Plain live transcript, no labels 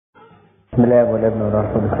بسم الله والابن والروح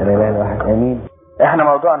القدس الاله الواحد امين. احنا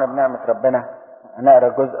موضوعنا بنعمة ربنا هنقرا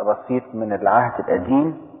جزء بسيط من العهد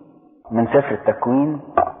القديم من سفر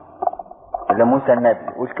التكوين لموسى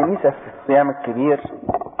النبي. والكنيسة في الصيام الكبير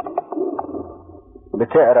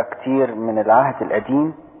بتقرا كتير من العهد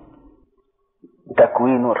القديم،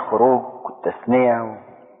 التكوين والخروج والتثنية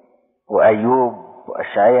وأيوب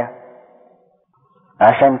وأشعية.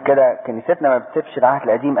 عشان كده كنيستنا ما بتسيبش العهد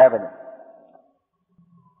القديم أبدا،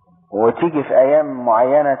 وتيجي في أيام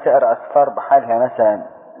معينة تقرأ أسفار بحالها، مثلا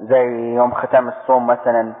زي يوم ختام الصوم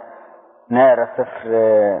مثلا نقرأ سفر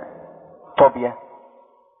طوبيا.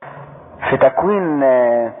 في تكوين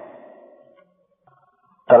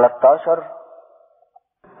 13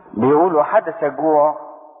 بيقول: وحدث جوع،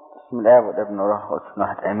 بسم الآب والابن والروح القدس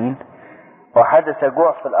واحد آمين. وحدث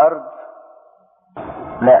جوع في الأرض.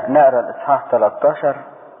 لا، نقرأ الإصحاح 13.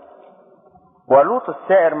 ولوط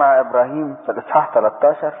السائر مع إبراهيم في الإصحاح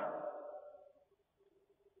 13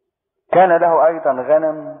 كان له أيضا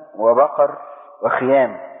غنم وبقر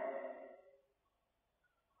وخيام،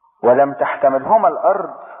 ولم تحتملهما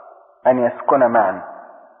الأرض أن يسكن معا،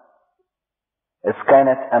 إذ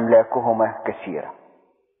كانت أملاكهما كثيرة.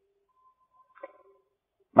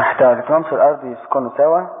 ما احتملتهمش الأرض يسكنوا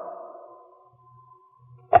سوا،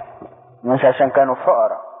 مش عشان كانوا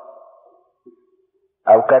فقراء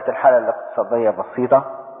أو كانت الحالة الاقتصادية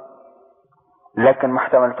بسيطة، لكن ما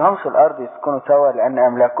احتملتهمش الأرض يسكنوا سوا لأن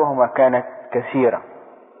أملاكهما كانت كثيرة.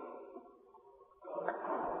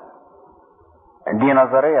 دي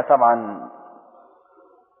نظرية طبعا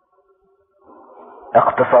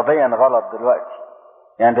اقتصاديا غلط دلوقتي.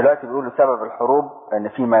 يعني دلوقتي بيقولوا سبب الحروب ان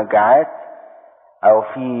في مجاعات او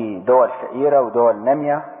في دول فقيرة ودول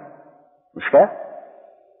نامية، مش كده؟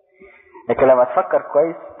 لكن لما تفكر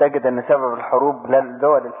كويس تجد ان سبب الحروب لا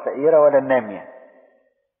الدول الفقيرة ولا النامية.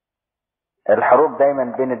 الحروب دايما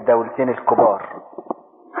بين الدولتين الكبار.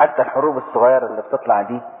 حتى الحروب الصغيرة اللي بتطلع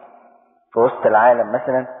دي في وسط العالم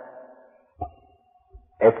مثلا،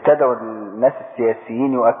 ابتدوا الناس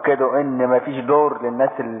السياسيين يؤكدوا ان مفيش دور للناس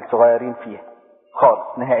الصغيرين فيها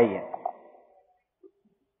خالص نهائيا،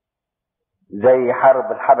 زي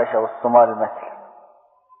حرب الحبشة والصومال مثلا.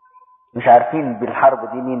 مش عارفين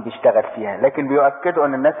بالحرب دي مين بيشتغل فيها، لكن بيؤكدوا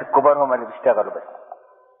ان الناس الكبار هم اللي بيشتغلوا بس،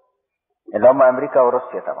 اللي هم امريكا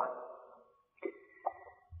وروسيا طبعا.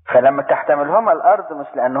 فلما تحتملهما الارض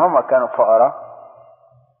مش لانهما كانوا فقراء،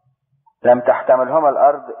 لم تحتملهما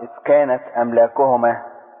الارض اذ كانت املاكهما،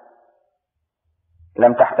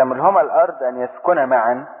 لم تحتملهما الارض ان يسكن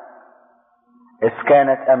معا اذ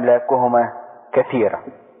كانت املاكهما كثيرة،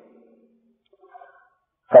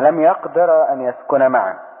 فلم يقدر ان يسكن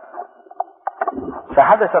معا.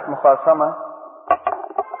 فحدثت مخاصمة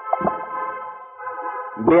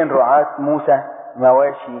بين رعاة موسى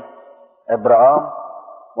مواشي إبراهيم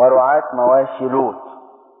ورعاة مواشي لوط،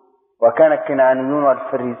 وكان الكنعانيون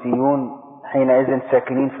والفريزيون حينئذ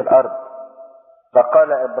ساكنين في الأرض.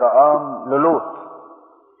 فقال إبراهيم للوط: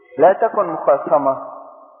 لا تكن مخاصمة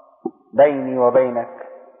بيني وبينك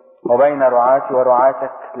وبين رعاتي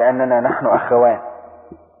ورعاتك، لأننا نحن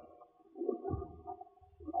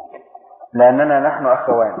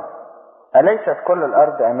أخوان. أليست كل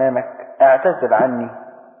الأرض أمامك؟ اعتزل عني،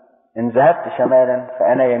 إن ذهبت شمالا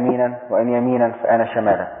فأنا يمينا، وإن يمينا فأنا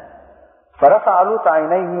شمالا. فرفع لوط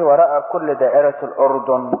عينيه ورأى كل دائرة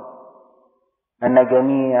الأردن أن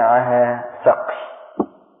جميعها سقي،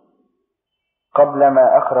 قبل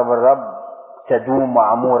ما أخرب الرب سدوم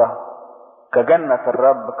وعمورة، كجنة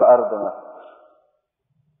الرب كأرض مصر.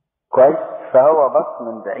 كويس. فهو بص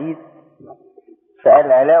من بعيد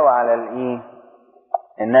فقال علاوة على الايه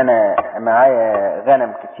ان انا معايا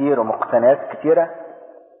غنم كتير ومقتنيات كتيرة،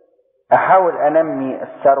 احاول انمي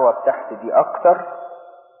الثروة بتاعتي دي اكتر،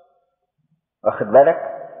 واخد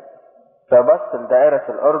بالك؟ فبص لدائرة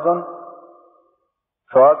الاردن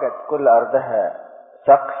فوجد كل ارضها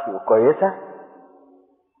سقي وكويسة،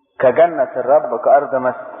 كجنة الرب كأرض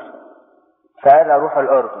مصر. فقال اروح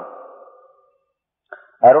الاردن،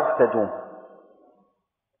 اروح سدوم.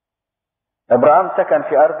 إبراهيم سكن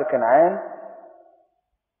في أرض كنعان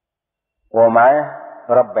ومعاه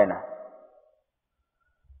ربنا،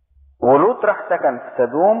 ولوط راح سكن في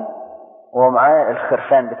سدوم ومعاه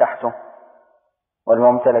الخرفان بتاعته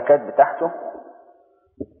والممتلكات بتاعته.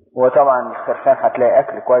 وطبعا الخرفان هتلاقي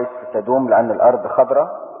أكل كويس في سدوم لأن الأرض خضراء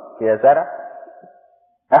فيها زرع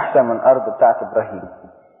أحسن من الأرض بتاعت إبراهيم.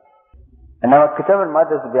 إنما الكتاب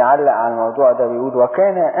المقدس بيعلق على الموضوع ده، بيقول: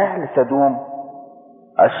 وكان أهل سدوم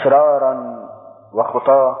أشرارا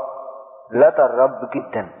وخطاة لدى الرب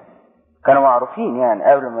جدا. كانوا معروفين،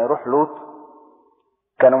 يعني قبل ما يروح لوط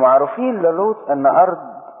كانوا معروفين للوط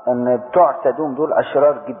ان بتوع سدوم دول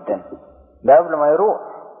اشرار جدا ده قبل ما يروح،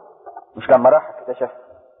 مش لما راح اكتشف.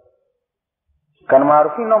 كانوا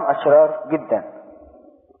معروفين انهم اشرار جدا.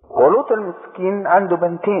 ولوط المسكين عنده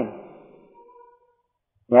بنتين،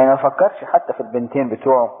 يعني ما فكرش حتى في البنتين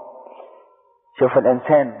بتوعه. شوف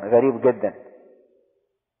الانسان غريب جدا،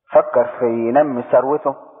 فكر في ينمي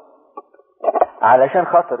ثروته علشان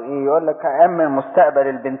خاطر ايه؟ يقول لك هأمن مستقبل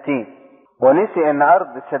البنتين، ونسي ان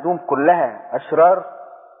ارض سدوم كلها اشرار،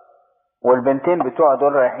 والبنتين بتوعه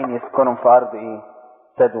دول رايحين يسكنوا في ارض ايه؟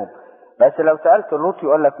 سدوم. بس لو سألت لوط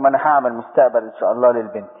يقول لك ما انا هعمل مستقبل ان شاء الله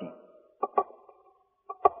للبنتين.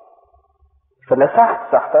 في الاصحاح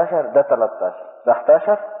 19 ده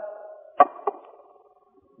 13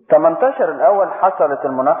 18 الاول حصلت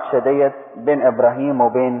المناقشة ديت بين ابراهيم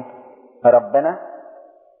وبين ربنا.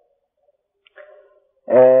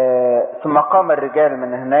 ثم قام الرجال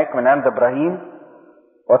من هناك من عند ابراهيم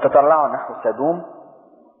وتطلعوا نحو سدوم،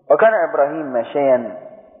 وكان ابراهيم ماشيا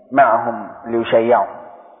معهم ليشيعهم.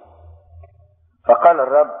 فقال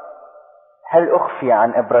الرب: هل اخفي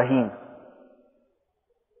عن ابراهيم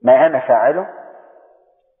ما انا فاعله؟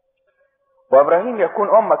 وابراهيم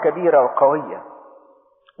يكون امة كبيرة وقوية،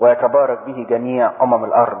 ويتبارك به جميع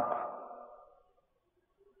الارض،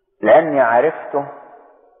 لاني عرفته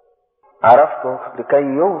لكي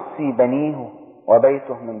يوصي بنيه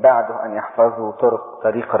وبيته من بعده ان يحفظوا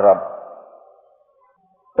طريق الرب.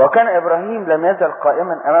 وكان ابراهيم لم يزل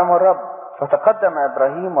قائما امام الرب، فتقدم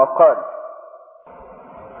ابراهيم وقال: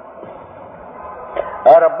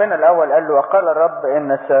 ربنا الاول قال له: وقال الرب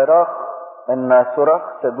ان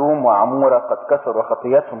صراخ سدوم وعمورة قد كثر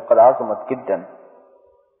وخطيتهم قد عظمت جدا.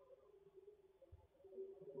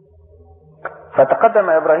 فتقدم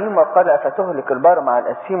ابراهيم وقال: افتهلك البار مع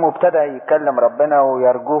الاسيم؟ وابتدى يكلم ربنا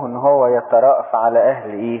ويرجوه ان هو يترأف على اهل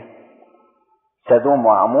ايه؟ سدوم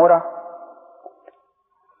وعمورة.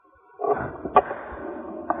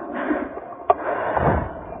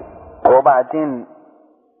 وبعدين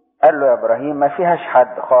قال له: يا ابراهيم ما فيهاش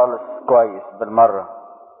حد خالص كويس بالمرة.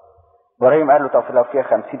 ابراهيم قال له: طب لو فيها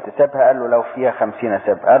 50 تسيبها؟ قال له: لو فيها 50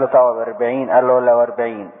 اسيبها. قال له: طب 40؟ قال له: لو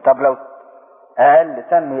 40. طب لو اقل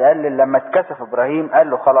سنه يقلل. لما اتكسف ابراهيم قال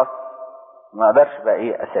له: خلاص ما اقدرش بقى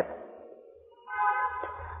ايه اسيبها.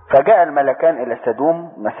 فجاء الملكان الى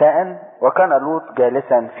سدوم مساء، وكان لوط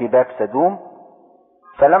جالسا في باب سدوم.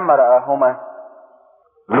 فلما رآهما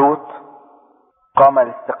لوط قام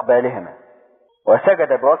لاستقبالهما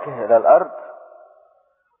وسجد بوجهه الى الارض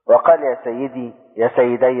وقال: يا سيدي يا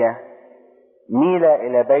سيدي، ميلا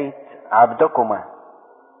الى بيت عبدكما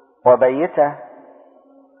وبيتا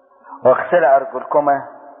واغسلا ارجلكما،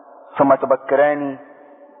 ثم تبكران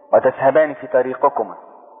وتذهبان في طريقكما.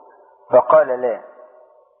 فقال: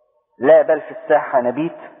 لا بل في الساحة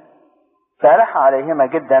نبيت. فألح عليهما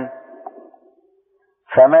جدا،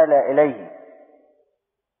 فمال إليه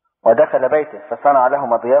ودخل بيته، فصنع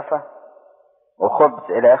لهما ضيافة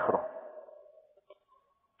وخبز إلى آخره.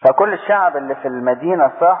 فكل الشعب اللي في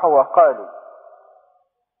المدينة صاحوا وقالوا: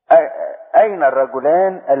 أين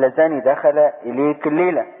الرجلان اللذان دخل إليك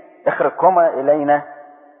الليلة؟ اخرجهما إلينا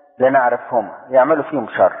لنعرفهما، يعملوا فيهم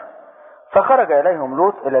شر. فخرج إليهم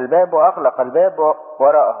لوط إلى الباب وأغلق الباب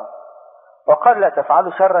وراءه وقال: لا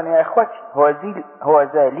تفعلوا شرا يا إخوتي، هو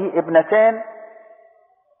ذا لي ابنتان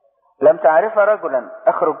لم تعرف رجلا،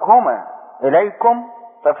 اخرجهما إليكم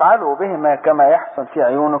فافعلوا بهما كما يحسن في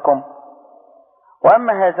عيونكم،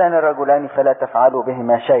 وأما هذان الرجلان فلا تفعلوا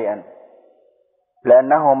بهما شيئا،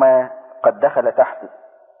 لأنهما قد دخل تحت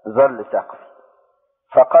ظل سقف.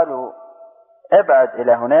 فقالوا: ابعد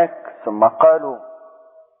إلى هناك. ثم قالوا: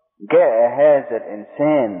 جاء هذا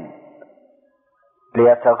الإنسان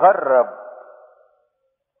ليتغرب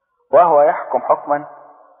وهو يحكم حكما.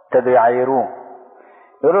 ابتدوا يعايروه،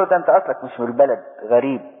 يقولوا: ده انت اصلك مش من البلد،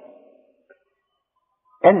 غريب.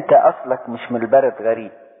 انت اصلك مش من البلد،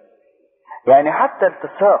 غريب. يعني حتى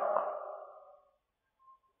التصاق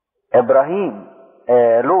ابراهيم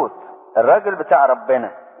لوط الراجل بتاع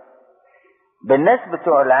ربنا بالناس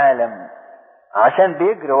بتوع العالم عشان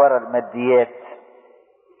بيجري ورا الماديات،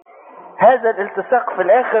 هذا الالتصاق في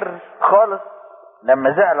الاخر خالص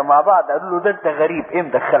لما زعلوا مع بعض قالوا له: ده انت غريب، ايه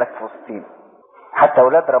مدخلك في وسطينا؟ حتى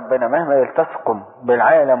اولاد ربنا مهما يلتصقوا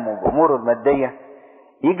بالعالم وباموره الماديه،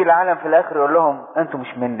 يجي العالم في الاخر يقول لهم: انتوا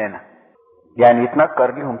مش مننا، يعني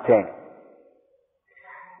يتنكر ليهم تاني.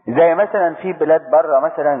 زي مثلا في بلاد بره،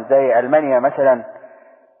 مثلا زي المانيا مثلا،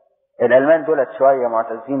 الالمان دولت شويه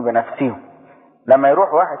معتزين بنفسهم. لما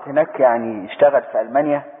يروح واحد هناك يعني يشتغل في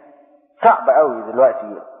المانيا، صعب قوي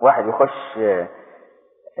دلوقتي واحد يخش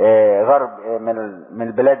غرب من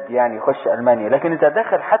البلاد دي، يعني يخش المانيا. لكن اذا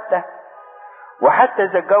دخل حتى وحتى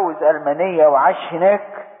اذا اتجوز ألمانية وعاش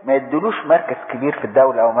هناك ما يدلوش مركز كبير في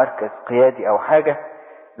الدولة او مركز قيادي او حاجة،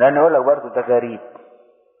 لان يقول لك برضه ده غريب.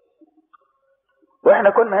 واحنا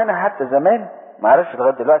كنا هنا حتى زمان، ما اعرفش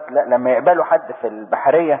لغايه دلوقتي، لا لما يقبلوا حد في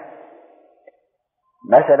البحرية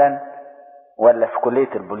مثلا ولا في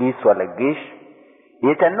كلية البوليس ولا الجيش،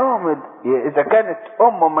 يتنوهم اذا كانت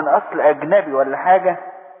امه من اصل اجنبي ولا حاجة،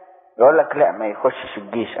 يقول لك لا ما يخشش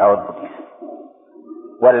الجيش او البوليس،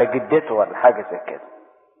 ولا جدته ولا حاجة زي كده،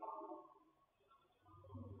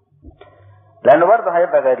 لانه برضه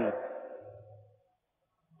هيبقى غريب.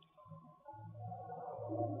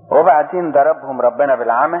 وبعدين ضربهم ربنا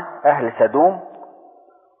بالعمى اهل سدوم،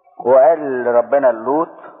 وقال ربنا لوط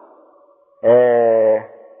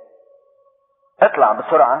اطلع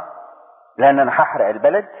بسرعة لان انا هحرق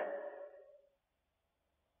البلد.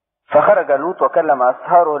 فخرج لوط وكلم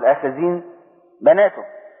اصهاره الاخذين بناته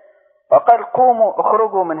وقال قوموا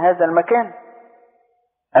اخرجوا من هذا المكان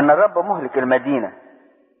ان الرب مهلك المدينة.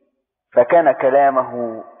 فكان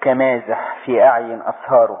كلامه كمازح في اعين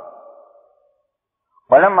اصهاره.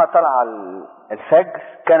 ولما طلع الفجر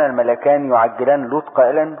كان الملكان يعجلان لوط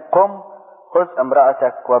قائلا قم خذ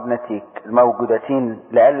امرأتك وابنتيك الموجودتين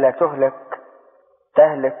لئلا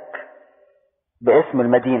تهلك باسم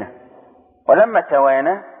المدينة. ولما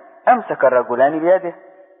توانى امسك الرجلان بيده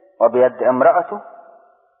وبيد امرأته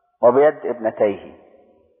وبيد ابنتيه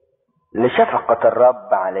لشفقة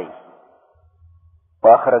الرب عليه،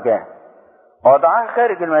 واخرجاه ووضعاه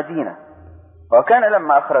خارج المدينة. وكان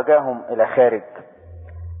لما اخرجاهم الى خارج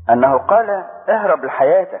انه قال اهرب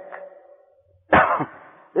لحياتك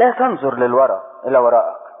لا تنظر الى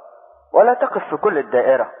وراءك ولا تقف في كل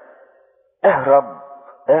الدائرة،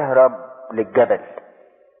 اهرب للجبل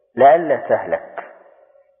لئلا تهلك،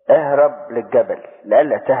 اهرب للجبل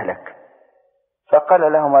لئلا تهلك.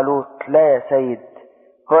 فقال لهم لوط لا يا سيد،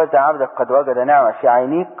 هو ذا عبدك قد وجد نعمة في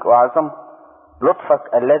عينيك وعظم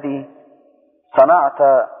لطفك الذي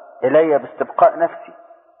صنعت إلي باستبقاء نفسي،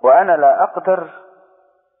 وأنا لا أقدر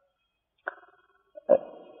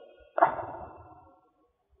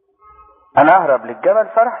أن أهرب للجبل.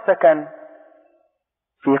 فراح سكن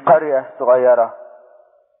في قرية صغيرة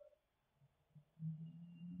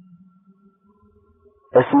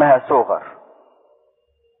اسمها صغر.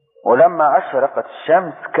 ولما أشرقت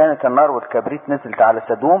الشمس كانت النار والكبريت نزلت على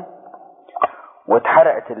سدوم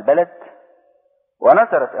واتحرقت البلد.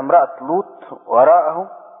 ونظرت امرأة لوط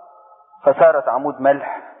وراءه فصارت عمود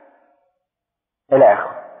ملح إلى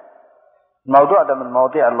آخره. الموضوع ده من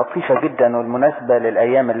المواضيع اللطيفة جدا والمناسبة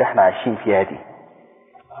للأيام اللي احنا عايشين فيها دي.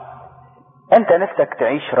 انت نفسك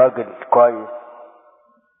تعيش راجل كويس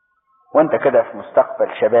وانت كده في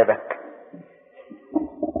مستقبل شبابك،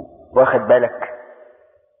 واخد بالك،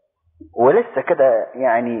 ولسه كده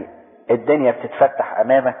يعني الدنيا بتتفتح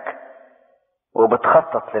امامك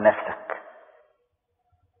وبتخطط لنفسك.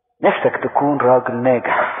 نفسك تكون راجل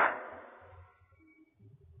ناجح.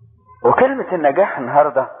 وكلمة النجاح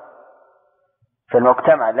النهاردة في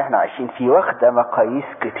المجتمع اللي احنا عايشين فيه واخدة مقاييس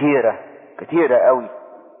كتيرة قوي.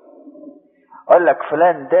 اقول لك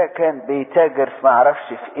فلان ده كان بيتاجر في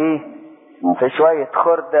معرفش في ايه، في شوية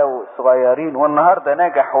خردة وصغيرين، والنهاردة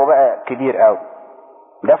نجح وبقى كبير قوي.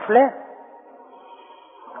 ده فلان،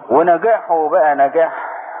 ونجاحه بقى نجاح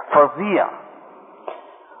فظيع،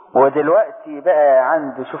 ودلوقتي بقى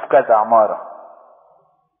عنده شوف كذا عمارة.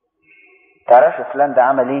 تعرفش فلان ده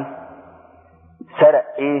عمل ايه؟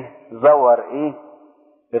 سرق ايه؟ زور ايه؟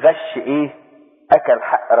 غش ايه؟ اكل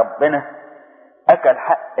حق ربنا؟ اكل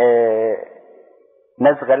حق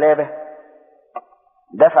ناس غلابة؟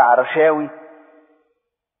 دفع رشاوي؟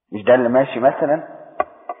 مش ده اللي ماشي مثلا؟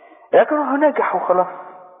 لكن هو نجح وخلاص.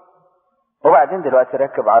 وبعدين دلوقتي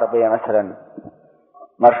راكب عربية مثلا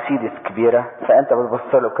مرسيدس كبيرة، فانت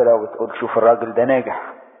بتبص له كده وبتقول شوف الراجل ده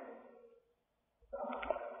ناجح.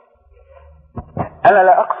 انا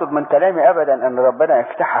لا اقصد من كلامي ابدا ان ربنا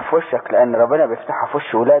يفتحها في وشك، لان ربنا بيفتحها في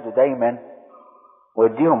وش ولاده دايما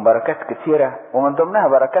ويديهم بركات كثيرة، ومن ضمنها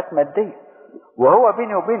بركات مادية. وهو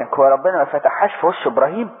بيني وبينك، هو ربنا ما فتحهاش في وش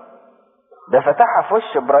ابراهيم؟ ده فتحها في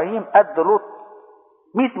وش ابراهيم قد لوط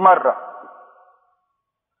 100 مرة.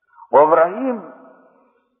 وابراهيم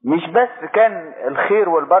مش بس كان الخير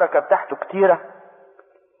والبركة بتاعته كتيرة،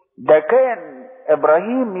 ده كان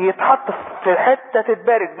ابراهيم يتحط في حتة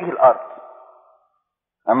تتبارك به الارض.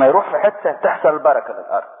 اما يروح في حتة تحصل البركة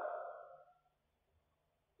للارض.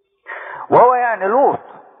 وهو يعني لوط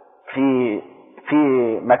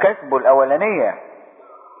في مكاسبه الاولانية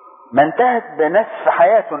ما انتهت بنصف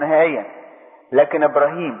حياته نهائيا. لكن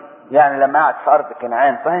ابراهيم يعني لما قعد في ارض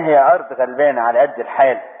كنعان، صحيح هي ارض غلبانة على قد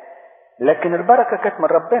الحال، لكن البركة كانت من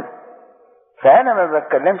ربنا. فانا ما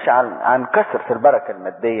بتكلمش عن كثرة البركة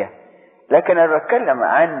المادية، لكن انا بتكلم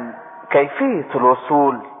عن كيفية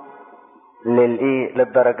الوصول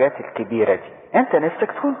للدرجات الكبيرة دي. انت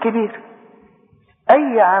نفسك تكون كبير،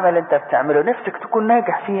 اي عمل انت بتعمله نفسك تكون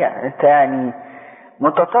ناجح فيه، انت يعني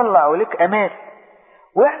متطلع ولك امال،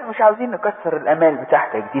 واحنا مش عاوزين نكسر الامال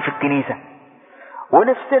بتاعتك دي في الكنيسة،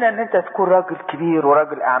 ونفسنا ان انت تكون راجل كبير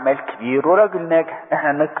وراجل اعمال كبير وراجل ناجح.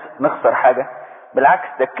 احنا نخسر حاجة؟ بالعكس،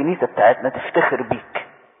 ده الكنيسة بتاعتنا تفتخر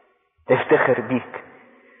بيك.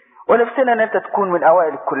 ونفسنا ان انت تكون من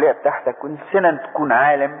اوائل الكلية بتاعتك، ونفسنا ان تكون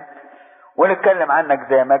عالم ونتكلم عنك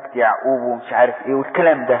زي مجد يعقوب ومش عارف ايه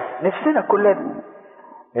والكلام ده، نفسنا كلنا.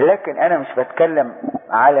 لكن انا مش بتكلم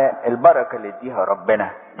على البركة اللي اديها ربنا،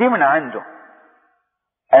 دي من عنده.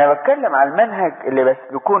 انا بتكلم على المنهج اللي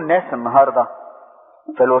بيسلكوه الناس النهاردة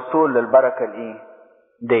في الوصول للبركة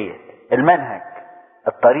ديت. المنهج،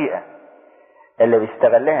 الطريقة اللي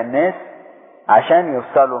بيستغلها الناس عشان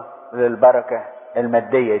يوصلوا للبركة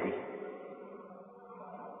المادية دي.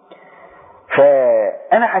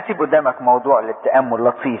 فانا هسيب قدامك موضوع للتأمل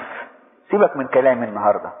لطيف، سيبك من كلامي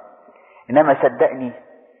النهاردة، انما صدقني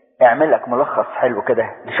اعمل لك ملخص حلو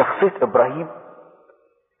كده لشخصية ابراهيم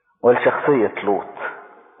ولشخصية لوط،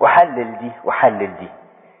 وحلل دي.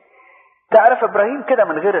 تعرف ابراهيم كده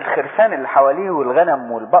من غير الخرفان اللي حواليه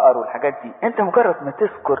والغنم والبقر والحاجات دي، انت مجرد ما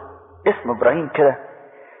تذكر اسم ابراهيم كده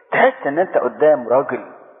تحس ان انت قدام راجل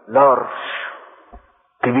لارج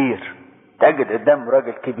كبير، تجد قدام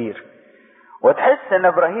راجل كبير، وتحس ان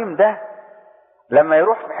ابراهيم ده لما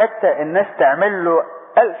يروح في حتة الناس تعمل له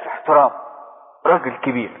 1000 احترام، راجل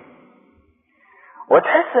كبير.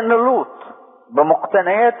 وتحس ان لوط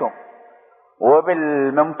بمقتنياته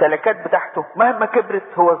وبالممتلكات بتاعته مهما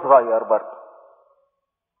كبرت هو صغير برضه.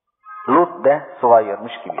 لوط ده صغير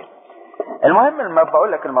مش كبير. المهم لما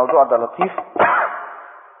بقول لك الموضوع ده لطيف،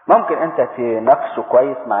 ممكن انت تناقشه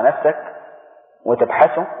كويس مع نفسك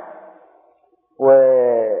وتبحثه،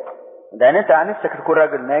 لان انت عن نفسك تكون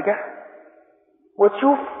راجل ناجح،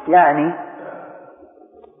 وتشوف يعني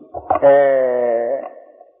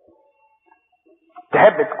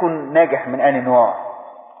تحب تكون ناجح من أي نوع،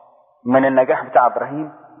 من النجاح بتاع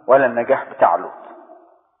ابراهيم ولا النجاح بتاع لوط.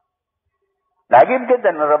 العجيب جدا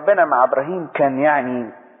ان ربنا مع ابراهيم كان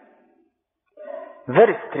يعني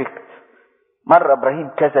very strict. مرة ابراهيم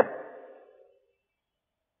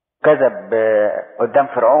كذب قدام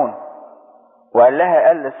فرعون،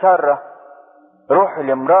 قال لسارة روح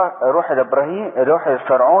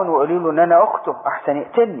لفرعون وقولي له ان انا اخته احسن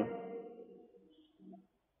يقتلني.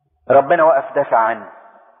 ربنا وقف دافع عني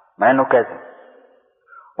مع انه كذب،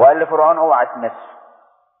 وقال لفرعون اوعى تمسه،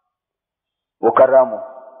 وكرمه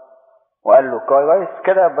وقال له كويس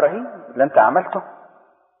كده يا ابراهيم اللي انت عملته،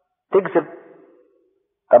 تكذب،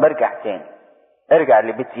 طب ارجع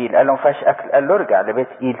لبيت ايل. قال له مفيهاش اكل، قال له ارجع لبيت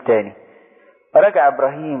ايل تاني. فرجع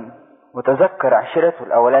ابراهيم وتذكر عشرته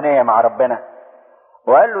الاولانية مع ربنا،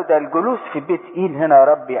 وقال له ده الجلوس في بيت ايل هنا يا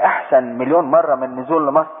ربي احسن مليون مرة من نزول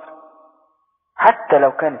لمصر، حتى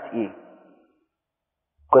لو كانت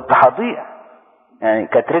كنت هضيع، يعني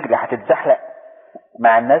كانت رجلي هتتزحلق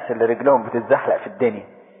مع الناس اللي رجلهم بتتزحلق في الدنيا.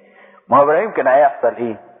 ما هو ابراهيم كان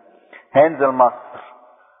هيحصل هينزل مصر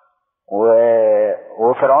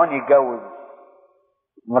وفرعون يتجوز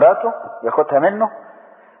مراته ياخدها منه،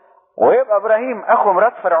 ويبقى ابراهيم اخو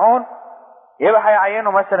مرات فرعون، يبقى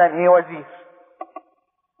هيعينه مثلا وزير،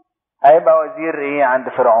 هيبقى وزير عند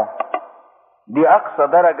فرعون. دي اقصى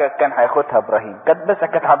درجة كان هياخدها ابراهيم،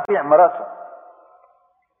 كانت هتضيع مراته.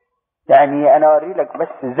 يعني انا اوري لك بس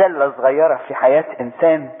زلة صغيرة في حياة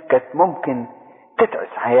انسان كانت ممكن تتعس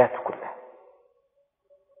حياته كلها.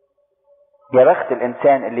 يا بخت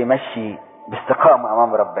الانسان اللي يمشي باستقامة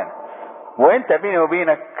امام ربنا. وانت بيني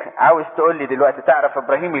وبينك عاوز تقول لي دلوقتي، تعرف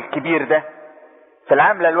ابراهيم الكبير ده في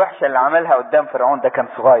العملة الوحشة اللي عملها قدام فرعون ده كان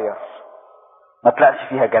صغير، ما طلعش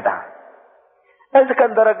فيها جدع. اذا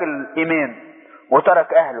كان ده راجل ايمان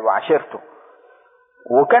وترك اهله وعشيرته،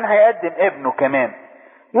 وكان هيقدم ابنه كمان،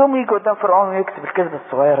 يوم يجي قدام فرعون ويكسب الكذبة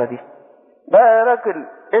الصغيرة دي. ده راجل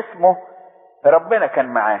اسمه ربنا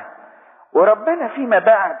كان معاه. وربنا فيما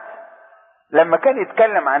بعد لما كان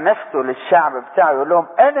يتكلم عن نفسه للشعب بتاعه يقول لهم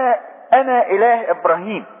انا اله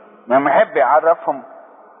ابراهيم، لما يحب يعرفهم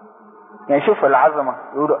يعني شوف العظمة،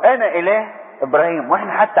 يقولوا انا اله ابراهيم.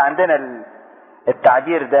 واحنا حتى عندنا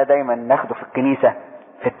التعبير ده دايما ناخده في الكنيسة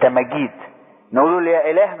في التماجيد، نقولوا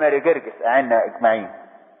يا اله مارمرقس اعنا اجمعين.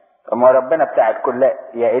 اما ربنا بتاع الكل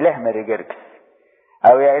يا اله مارمرقس،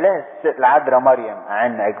 او يا اله العذراء مريم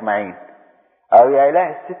اعنا اجمعين، او يا اله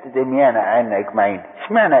الست دميانة اعنا اجمعين.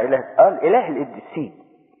 اشمعنى اله؟ قال اله القديسين.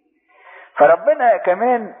 فربنا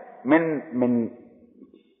كمان من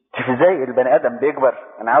شوف ازاي البني ادم بيكبر.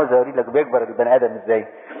 انا عاوز اوري لك بيكبر البني ادم ازاي.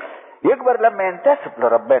 يكبر لما ينتسب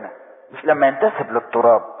لربنا مش لما ينتسب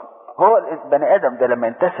للتراب. هو البني ادم ده لما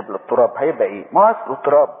ينتسب للتراب هيبقى ايه؟ ما هو اصله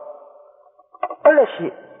تراب ولا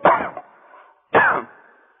شيء.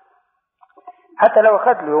 حتى لو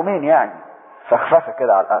خد له يومين يعني فخففه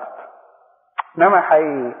كده على الارض، انما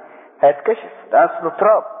هيتكشف ده اصله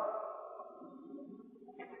تراب.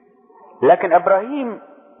 لكن ابراهيم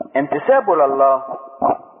انتسابه لله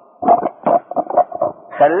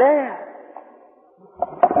خلاه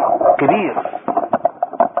كبير،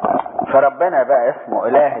 فربنا بقى اسمه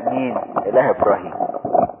اله مين؟ اله ابراهيم.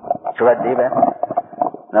 شوف قد ايه بقى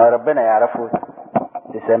لو ربنا يعرفه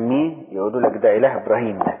تسميه يقولوا لك ده اله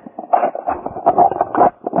ابراهيم. ده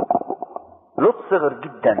لوط صغر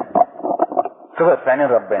جدا، صغر في عينين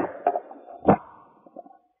ربنا.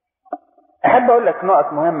 احب اقول لك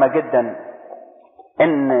نقط مهمة جدا،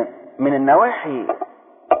 ان من النواحي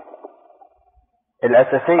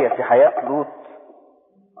الاساسية في حياة لوط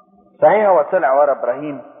صحيح هو طلع ورا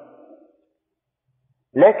ابراهيم،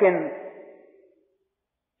 لكن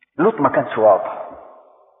لوط ما كانش واضح.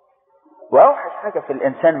 واوحش حاجة في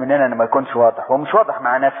الانسان مننا انه ما يكونش واضح، ومش واضح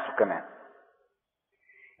مع نفسه كمان.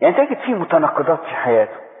 يعني تجد فيه متناقضات في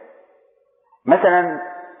حياته. مثلا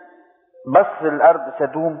بص الارض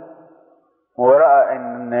سدوم ورأى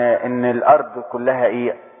ان الارض كلها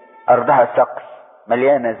ايه؟ ارضها سقي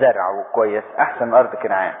مليانة زرع وكويس، احسن من ارض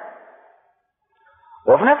كنعان.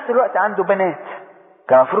 وفي نفس الوقت عنده بنات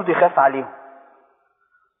كان المفروض يخاف عليهم.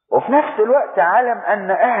 وفي نفس الوقت علم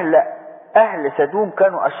ان اهل سدوم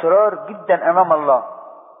كانوا اشرار جدا امام الله.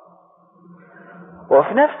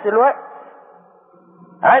 وفي نفس الوقت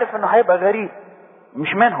عارف انه هيبقى غريب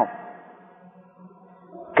مش منهم.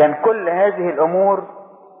 كان كل هذه الامور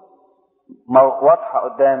واضحة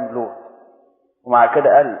قدام لوط، ومع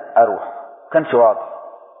كده قال اروح. كانش واضح.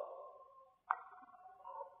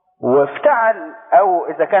 وافتعل او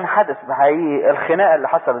اذا كان حدث بحقيقي الخناقة اللي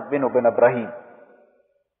حصلت بينه وبين ابراهيم.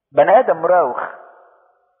 بني ادم مراوغ.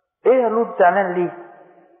 ايه يا لوط زعلان ليه؟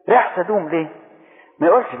 رايح سدوم ليه؟ ما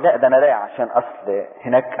يقولش لا ده انا رايح عشان اصل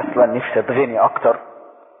هناك اصلا نفسي اتغني اكتر.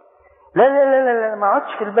 لا لا لا لا, لا ما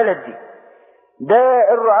اقعدش في البلد دي.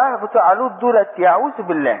 ده الرعاة بتوع لوط دولت يعوذ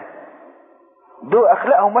بالله، دول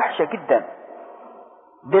اخلاقهم وحشة جدا.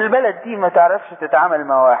 دي البلد دي ما تعرفش تتعامل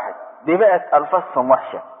مع واحد، دي بقت الفاظهم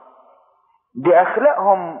وحشة، دي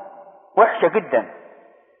اخلاقهم وحشة جدا،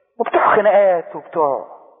 وبتوع خناقات وبتوع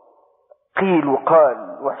قيل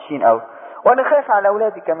وقال وحشين قوي. وانا خايف على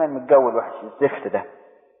اولادي كمان من الجو الوحش الزفت ده.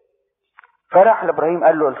 فراح لابراهيم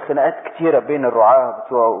قال له الخناقات كتيرة بين الرعاة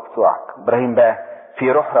بتوعه وبتوعك. ابراهيم بقى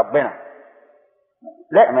في روح ربنا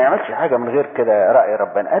لا ما يعملش حاجة من غير كده رأي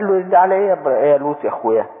ربنا. قال له اللي على ايه يا لوط يا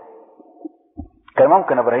اخويا؟ كان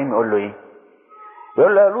ممكن ابراهيم يقول له ايه؟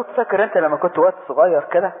 يقول له يا لوط فاكر انت لما كنت وقت صغير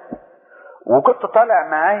كده وكنت طالع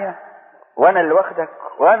معايا وانا اللي واخدك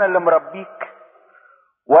وانا اللي مربيك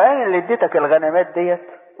وانا اللي اديتك الغنمات ديت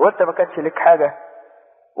وانت ما كانش لك حاجة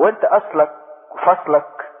وانت اصلك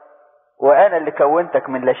وفصلك وانا اللي كونتك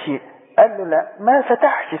من لا شيء. قال له لا ما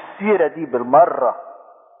فتحش السيرة دي بالمرة.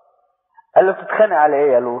 قال له تتخانق على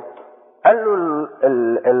ايه يا لوط؟ قال له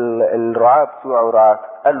الرعاة بتوعه ورعاة.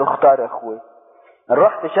 قال له اختار يا اخوي، ان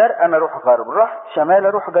رحت شرق انا اروح غرب، رحت شمال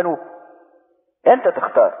اروح جنوب، انت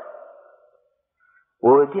تختار.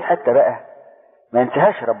 ودي حتى بقى ما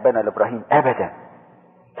ينساهاش ربنا لابراهيم ابدا،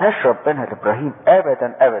 ما ينساهاش ربنا لابراهيم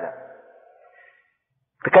ابدا ابدا.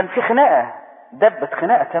 كان في خناقه، دبت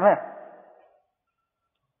خناقه تمام،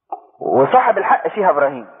 وصاحب الحق فيها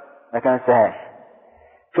ابراهيم ما كان ينساهاش.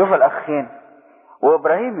 شوف الاخين،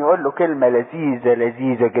 وابراهيم يقول له كلمه لذيذه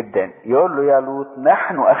لذيذه جدا، يقول له يا لوط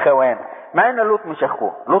نحن اخوان، مع ان لوط مش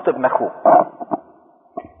اخوه، لوط ابن اخوه.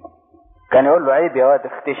 كان يقول له عيب يا واد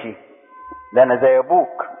اختشي، ده انا زي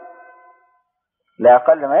ابوك لا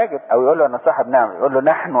اقل ما يجب. او يقول له انا صاحب نعمه، يقول له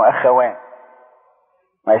نحن اخوان،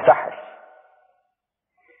 ما يصحش.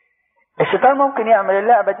 الشيطان ممكن يعمل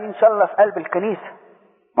اللعبه دي ان شاء الله في قلب الكنيسه،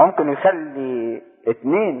 ممكن يخلي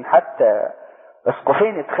 2 حتى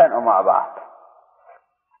اسقفين يتخانقوا مع بعض.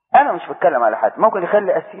 انا مش بتكلم على حد، ممكن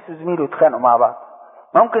يخلي قسيس وزميله يتخانقوا مع بعض،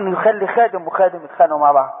 ممكن يخلي خادم وخادم يتخانقوا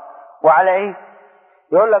مع بعض. وعلى ايه؟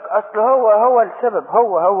 يقول لك اصل هو السبب،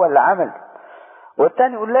 هو اللي عمل.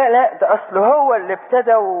 والتاني يقول لا لا ده اصل هو اللي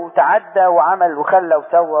ابتدى وتعدى وعمل وخلى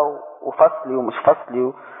وسوى وفصلي ومش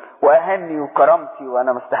فصلي واهني وكرامتي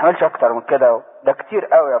وانا ما استحملش اكتر من كده، ده كتير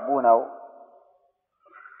قوي يا ابونا.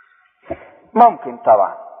 ممكن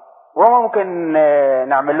طبعا، وممكن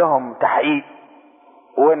نعمل لهم تحقيق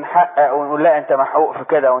ونحقق ونقول لا انت محقوق في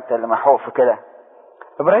كده وانت اللي محقوق في كده.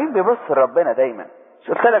 ابراهيم بيبص لربنا دايما.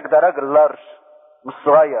 قلت لك ده راجل لارج، مش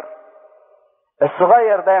صغير.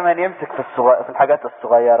 الصغير دايما يمسك في الحاجات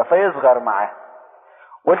الصغيرة فيصغر معاه،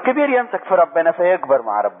 والكبير يمسك في ربنا فيكبر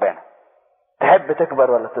مع ربنا. تحب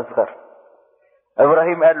تكبر ولا تصغر؟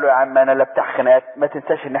 ابراهيم قال له يا عم انا لا بتاع خناقات، ما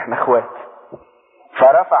تنساش ان احنا اخوات.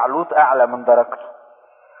 فرفع لوط اعلى من درجته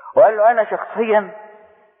وقال له انا شخصيا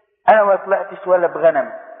انا ما طلعتش ولا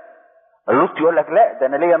بغنم. لوط يقول لك لا ده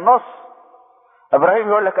انا ليا النص. ابراهيم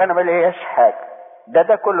يقول لك انا ما لياش حاجه،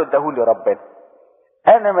 ده كله اداهولي ربنا،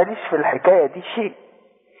 انا ماليش في الحكايه دي شيء.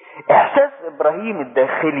 احساس ابراهيم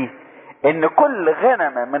الداخلي ان كل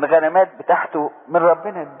غنمه من غنمات بتاعته من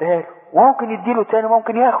ربنا اداله، وممكن يديله تاني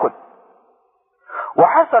ممكن ياخد.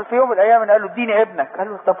 وحصل في يوم من الايام ان قال له اديني ابنك.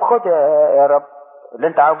 قال له طب خد يا رب اللي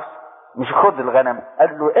انت عاوزه، مش خد الغنم.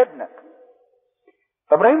 قال له ابنك.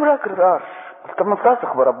 فابراهيم راكر طب ما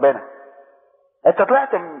تثق بربنا، انت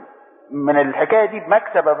طلعت من الحكايه دي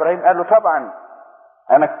بمكسب. ابراهيم قال له طبعا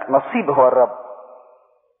انا نصيبي هو الرب،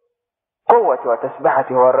 قوتي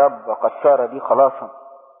وتسبحتي هو الرب، وقد صار لي خلاصا،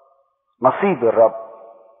 نصيبي الرب.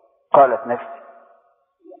 قالت نفسي.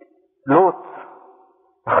 لوط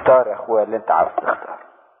اختار يا اخويا اللي انت عاوز تختار.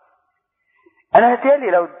 انا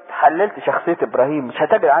هتيالي لو حللت شخصية ابراهيم مش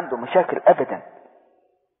هتجد عنده مشاكل ابدا.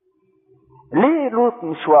 ليه لوط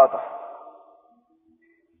مش واضح؟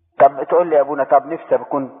 طب تقول لي يا ابونا طب نفسي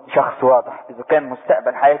بكون شخص واضح اذا كان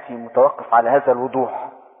مستقبل حياتي متوقف على هذا الوضوح.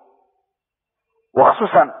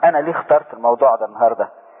 وخصوصا انا ليه اخترت الموضوع ده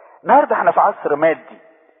النهارده احنا في عصر مادي.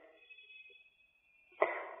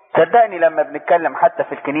 صدقني لما بنتكلم حتى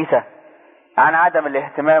في الكنيسة عن عدم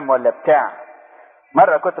الاهتمام ولا بتاع،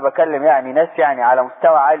 مرة كنت بكلم ناس على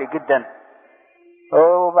مستوى عالي جدا،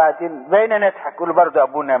 وبعدين بقينا نضحك يقولوا برضه يا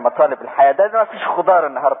ابونا مطالب الحياة ده ما فيش خضار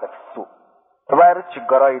النهارده في السوق، طب ما قريتش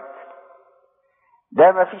الجرايد؟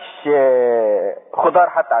 ده ما فيش خضار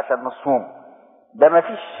حتى عشان نصوم، ده ما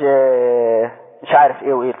فيش مش عارف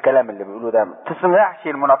ايه وايه الكلام اللي بيقولوه ده. ما تسمعش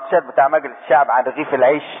المناقشات بتاع مجلس الشعب عن رغيف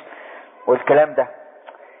العيش والكلام ده.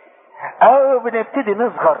 او بنبتدي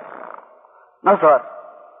نصغر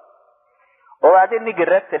وبعدين نيجي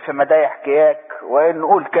نرتب في مدايح كياك وان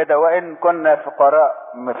نقول كده، وان كنا فقراء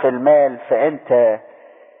في المال فانت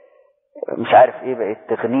مش عارف ايه بقت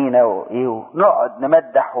تغنينا وايه، ونقعد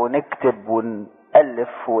نمدح ونكتب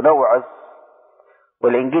ونألف ونوعظ.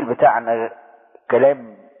 والانجيل بتاعنا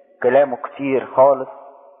كلامه كتير خالص.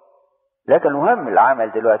 لكن المهم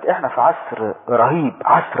العمل دلوقتي احنا في عصر رهيب،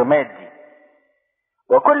 عصر مادي،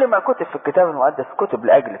 وكل ما كتب في الكتاب المقدس كتب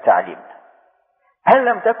لأجل تعليمنا. هل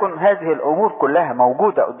لم تكن هذه الأمور كلها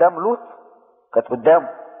موجودة قدام لوط؟ كانت قدامه.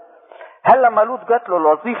 هل لما لوط جات له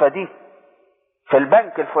الوظيفة دي في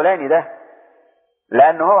البنك الفلاني ده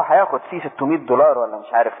لأنه هو هياخد فيه $600 ولا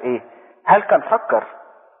مش عارف ايه، هل كان فكر؟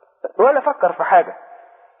 ولا فكر في حاجة.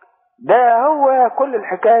 ده هو كل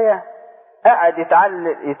الحكاية قاعد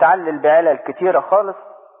يتعلل بعلل كتيرة خالص،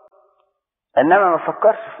 انما ما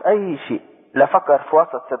فكرش في اي شيء. لا فكر في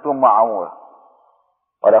وسط سدوم وعمورة،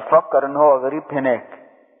 ولا فكر ان هو غريب هناك،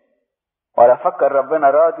 ولا فكر ربنا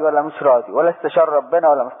راضي ولا مش راضي، ولا استشار ربنا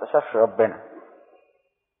ولا ما استشارش ربنا.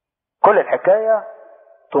 كل الحكاية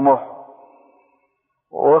طموح،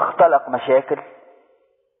 واختلق مشاكل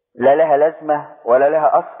لا لها لازمة ولا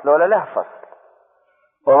لها اصل ولا لها فصل،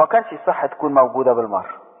 وما كانش صح تكون موجودة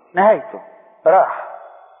بالمرة. نهايته راح.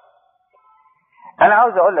 انا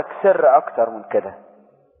عاوز اقول لك سر اكتر من كده.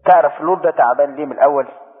 تعرف لوط ده تعبان ليه من الاول؟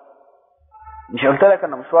 مش قلت لك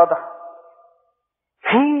انه مش واضح؟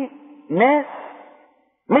 في ناس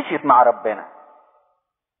مشيت مع ربنا،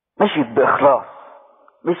 مشيت باخلاص،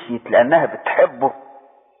 مشيت لانها بتحبه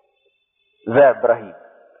زي ابراهيم.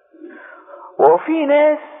 وفي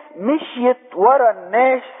ناس مشيت ورا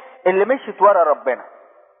الناس اللي مشيت ورا ربنا.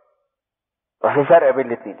 وفي فرق بين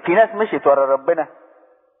الاثنين. في ناس مشيت ورا ربنا،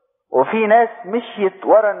 وفي ناس مشيت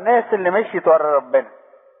ورا الناس اللي مشيت ورا ربنا.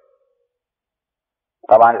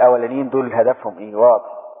 طبعا الاولانيين دول هدفهم ايه؟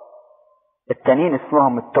 واضح. التانيين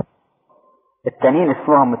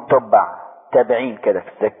اسمهم التبع، تابعين كده في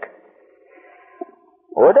السكه.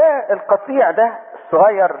 وده القطيع ده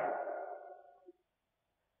الصغير،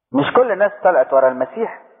 مش كل الناس طلعت ورا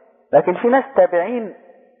المسيح، لكن في ناس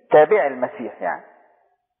تابع المسيح.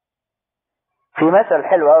 في مثل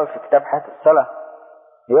حلو قوي في كتاب حياة الصلاة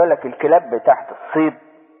يقول لك الكلاب تحت الصيد.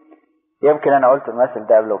 يمكن انا قلت المثل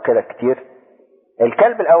ده قبل كده كتير.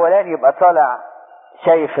 الكلب الاولاني يبقى طالع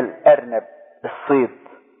شايف الارنب الصيد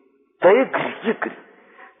فيجري،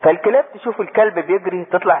 فالكلاب تشوف الكلب بيجري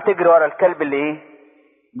تطلع تجري ورا الكلب اللي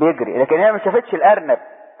بيجري، لكن هي ما شافتش الارنب،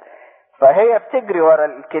 فهي بتجري ورا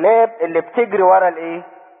الكلاب اللي بتجري ورا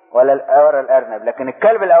ورا الارنب. لكن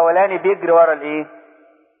الكلب الاولاني بيجري ورا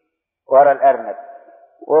ورا الارنب.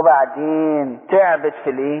 وبعدين تعبت في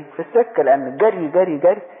الايه، في السكه، لان جري جري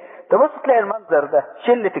جري. تبص تلاقي المنظر ده،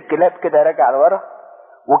 شله الكلاب كده راجعه لورا،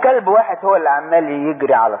 وكلب واحد هو اللي عمال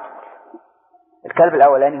يجري على طول. الكلب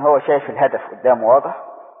الاولاني هو شايف الهدف قدامه واضح،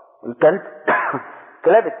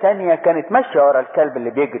 الكلاب الثانيه كانت ماشيه ورا الكلب اللي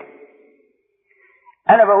بيجري.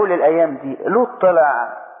 انا بقول الايام دي لوط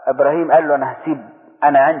طلع، ابراهيم قال له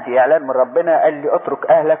انا عندي اعلان من ربنا، قال لي اترك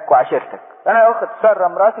اهلك وعشيرتك، انا واخد ساره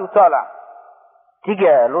مراتي وطالع، تيجي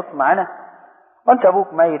يا لوط معانا؟ وانت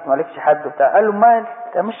ابوك ميت مالكش حد وبتاع. قال له مال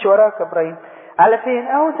تمشي وراك يا ابراهيم، على فين؟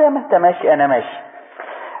 اهو زي ما انت ماشي انا ماشي.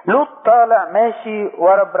 لوط طالع ماشي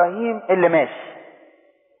ورا ابراهيم اللي ماشي،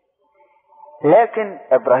 لكن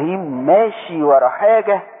ابراهيم ماشي ورا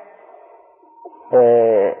حاجه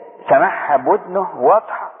سمعها بودنه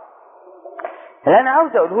واضحه. اللي انا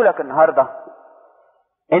عاوز اقوله لك النهارده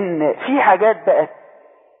ان في حاجات بقت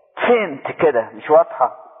فينت كده مش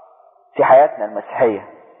واضحه في حياتنا المسيحيه.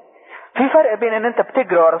 في فرق بين ان انت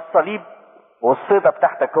بتجري ورا الصليب والصيده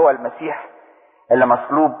بتاعتك هو المسيح اللي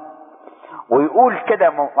مصلوب، ويقول كده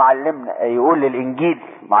معلمنا، يقول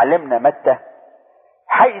للانجيل معلمنا متى: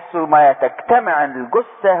 حيث ما تجتمع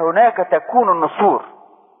الجثه هناك تكون النسور.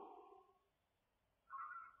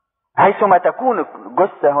 حيث ما تكون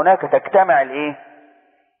الجثه هناك تجتمع الايه؟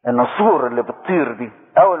 النسور اللي بتطير دي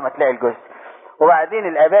اول ما تلاقي الجثه. وبعدين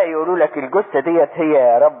الاباء يقولوا لك الجثه ديت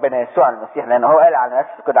هي ربنا يسوع المسيح، لان هو قال على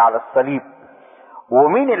نفسه كده على الصليب.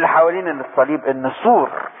 ومين اللي حوالين الصليب؟ النسور،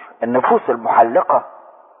 النفوس المحلقه،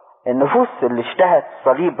 النفوس اللي اشتهت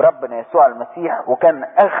الصليب ربنا يسوع المسيح وكان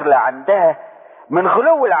اغلى عندها من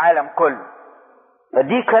غلو العالم كله.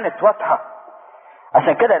 فدي كانت واضحه.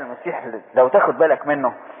 عشان كده المسيح لو تاخد بالك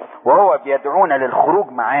منه وهو بيدعونا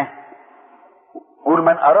للخروج معاه، قول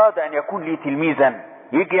من اراد ان يكون لي تلميذا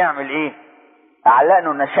يجي يعمل ايه؟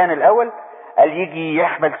 اعلقنا النشان الاول، قال يجي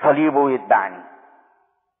يحمل صليبه ويتبعني.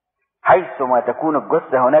 حيث ما تكون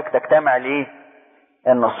الجثه هناك تجتمع الايه؟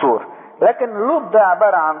 النسور. لكن لوط ده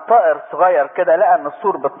عباره عن طائر صغير كده، لقى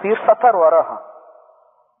النسور بتطير فطار وراها.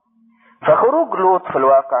 فخروج لوط في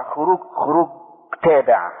الواقع خروج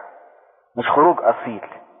تابع، مش خروج اصيل.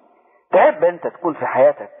 تحب انت تكون في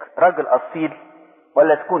حياتك راجل اصيل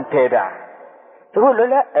ولا تكون تابع؟ تقول له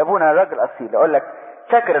لا ابونا راجل اصيل. اقول لك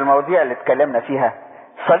فاكر المواضيع اللي اتكلمنا فيها؟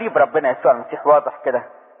 صليب ربنا يسوع المسيح واضح كده،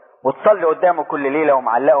 وتصلي قدامه كل ليله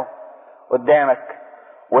ومعلقه قدامك،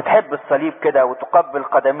 وتحب الصليب كده وتقبل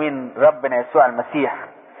قدمين ربنا يسوع المسيح،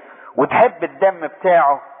 وتحب الدم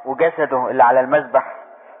بتاعه وجسده اللي على المذبح،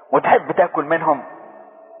 وتحب تاكل منهم،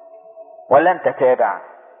 ولا انت تابع؟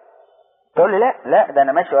 تقول لي لا ده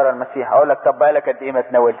انا ماشي ورا المسيح. اقول لك طب بقالك قد ايه ما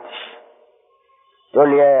تناولتش؟ تقول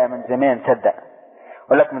لي يا من زمان. صدق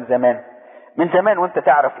اقول لك من زمان وانت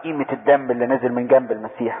تعرف قيمة الدم اللي نزل من جنب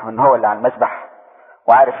المسيح، وان هو اللي على المذبح،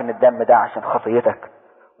 وعارف ان الدم ده عشان خطيتك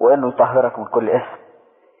وانه يطهرك من كل اسم.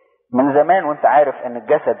 من زمان وانت عارف ان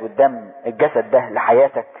الجسد والدم، الجسد ده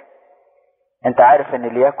لحياتك، انت عارف ان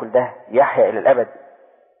اللي ياكل ده يحيا الى الابد.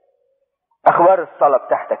 اخبار الصلاة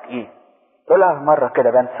بتاعتك ايه؟ تقولها مرة كده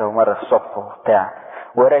بنسى، ومرة الصبح وبتاع،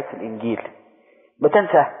 وقراية الانجيل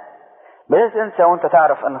بتنسى وانت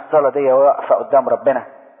تعرف ان الصلاة دي واقفة قدام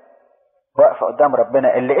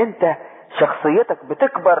ربنا، اللي انت شخصيتك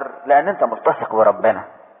بتكبر لان انت ملتصق بربنا،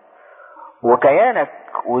 وكيانك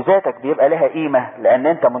وذاتك بيبقى لها قيمة لان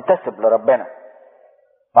انت منتسب لربنا.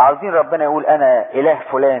 وعاوزين ربنا يقول انا اله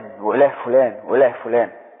فلان واله فلان واله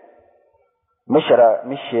فلان،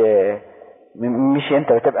 مش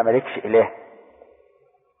انت بتبقى مالكش اله.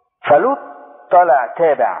 فلوط طالع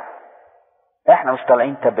تابع، احنا مش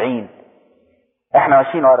طالعين تابعين، احنا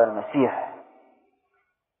ماشيين ورا المسيح.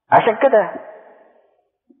 عشان كده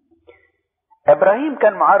ابراهيم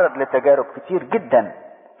كان معرض لتجارب كتير جدا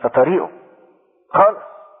في طريقه خالص،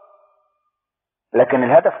 لكن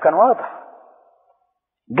الهدف كان واضح.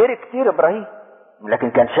 جري كتير ابراهيم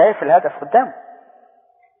لكن كان شايف الهدف قدامه.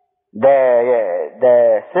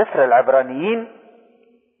 ده سفر العبرانيين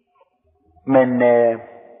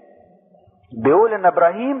بيقول ان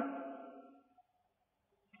ابراهيم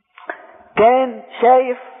كان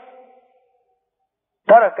شايف،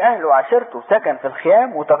 ترك اهله وعشيرته، سكن في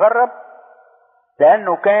الخيام وتغرب،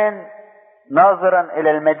 لانه كان ناظرا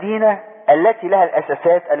الى المدينة التي لها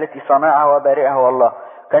الاساسات التي صنعها وبارئها والله.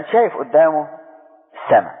 كان شايف قدامه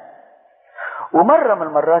السماء. ومرة من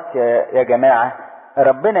المرات يا جماعة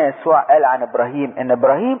ربنا يسوع قال عن ابراهيم ان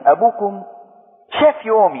ابراهيم ابوكم شاف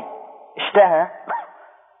يومي، اشتهى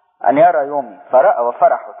ان يرى يومي فرأى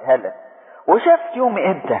وفرح وتهلل. وشاف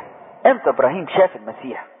يومي امتى ابراهيم شاف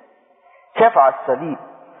المسيح، شافه على الصليب.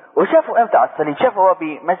 وشافه امتى على الصليب؟ شافه هو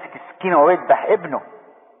بيمسك السكينة ويذبح ابنه.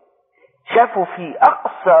 شافوا في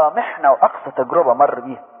اقصى محنة واقصى تجربة مر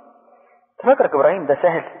بيها. تفكرك ابراهيم ده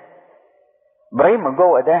سهل؟ ابراهيم من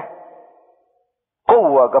جوه ده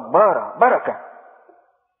قوة جبارة بركة.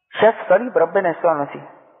 شاف صليب ربنا يسوع المسيح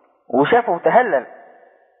وشافه وتهلل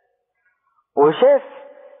وشاف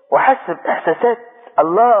وحس باحساسات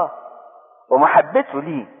الله ومحبته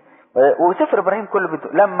ليه. وسفر ابراهيم كله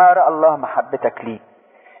لما رأى الله محبتك ليه،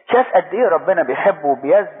 شاف قد ايه ربنا بيحبه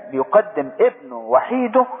وبيقدم ابنه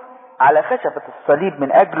وحيده على خشبة الصليب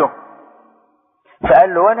من اجله.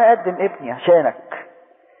 فقال له وانا اقدم ابني عشانك،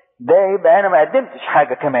 ده يبقى انا ما قدمتش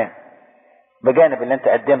حاجة كمان بجانب اللي انت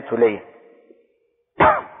قدمته ليا.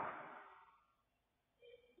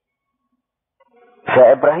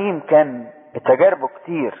 فابراهيم كان تجاربه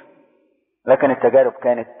كتير، لكن التجارب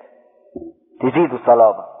كانت تزيد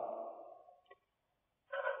صلابة.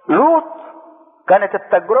 لوط كانت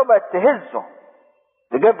التجربة تهزه،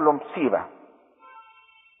 تجيب له مصيبة.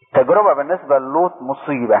 التجربة بالنسبة للوط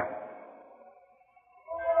مصيبة.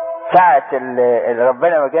 ساعة اللي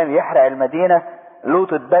ربنا ما كان يحرق المدينة،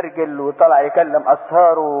 لوط اتبرجل وطلع يكلم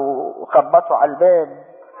أسهاره وخبطوا على الباب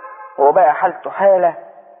وبقى حالته حالة.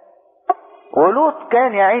 ولوط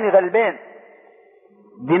كان يا عيني غلبان.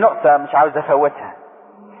 دي نقطة مش عاوز افوتها،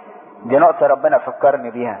 دي نقطة ربنا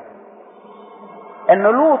فكرني بيها. ان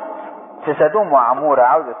لوط في سدوم وعمورة،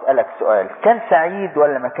 عاوز اسألك سؤال، كان سعيد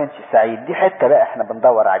ولا ما كانش سعيد؟ دي حتة بقى احنا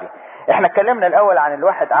بندور عليها. احنا اتكلمنا الاول عن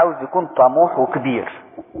الواحد عاوز يكون طموح وكبير،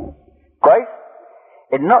 كويس.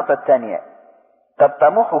 النقطة الثانية، طب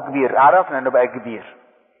طموح وكبير، عرفنا انه بقى كبير.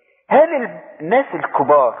 هل الناس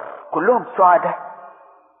الكبار كلهم سعداء؟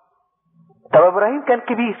 طب ابراهيم كان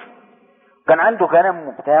كبير، كان عنده غنم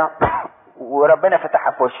وبتاع وربنا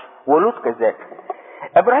فتحها في وشه، ولوط كذلك.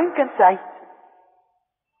 ابراهيم كان سعيد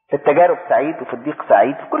في التجارب، سعيد وفي الضيق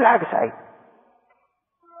سعيد، في كل حاجة سعيد.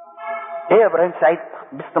 ايه ابراهيم سعيد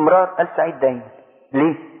باستمرار؟ قال سعيد دايما.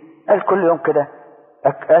 ليه؟ قال كل يوم كده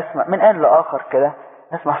اسمع من آن لآخر كده،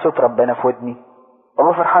 اسمع صوت ربنا في ودني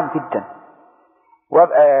وابقى فرحان جدا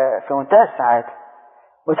وابقى في منتهى السعادة.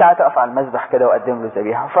 وساعات اقف على المذبح كده واقدم له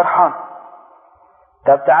ذبيحة وفرحان.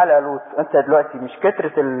 طب تعالى يا لوط، انت دلوقتي مش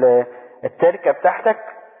كترة التركة بتاعتك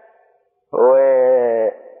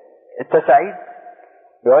وانت سعيد؟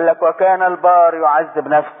 يقول لك وكان البار يعذب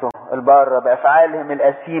نفسه، البار بأفعالهم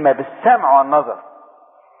الأثيمة بالسمع والنظر.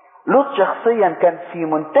 لوط شخصيا كان في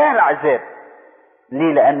منتهى العذاب.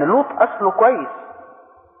 ليه؟ لأن لوط أصله كويس،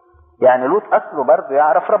 يعني لوط أصله برضه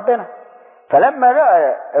يعرف ربنا. فلما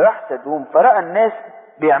راح سدوم فرأى الناس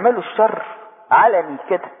بيعملوا الشر علني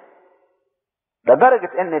كده،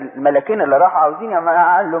 لدرجة ان الملاكين اللي راحوا عاوزين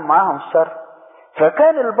يعملوا معاهم الشر.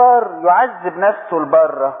 فكان البار يعذب نفسه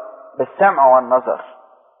البارة بالسمع والنظر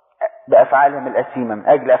بأفعالهم الأثيمة، من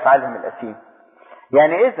أجل أفعالهم الأثيمة.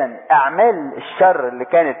 يعني إذن أعمال الشر اللي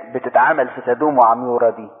كانت بتتعمل في سدوم وعمورة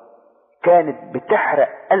دي كانت بتحرق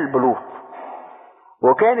قلب لوط،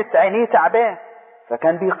 وكانت عينيه تعبان،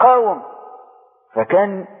 فكان بيقاوم،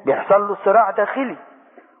 فكان بيحصل له صراع داخلي.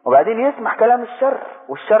 وبعدين يسمع كلام الشر،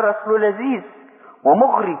 والشر أصله لذيذ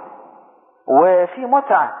ومغري وفي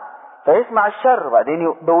متعة، فيسمع الشر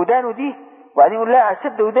وبعدين بودانه دي، وبعدين يقول لا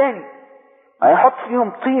سد وداني، هيحط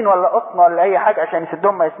فيهم طين ولا قطن ولا اي حاجة عشان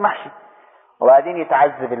يسدهم ما يسمحش، وبعدين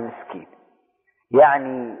يتعذب المسكين.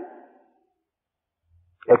 يعني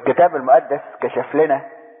الكتاب المقدس كشف لنا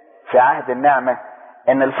في عهد النعمة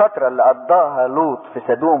ان الفترة اللي قضاها لوط في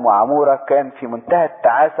سدوم وعمورة كان في منتهى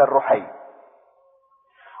التعاسة الروحية.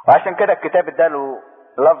 وعشان كده الكتاب اداله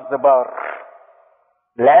لفظ بار،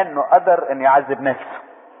 لانه قدر ان يعذب نفسه.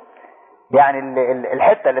 يعني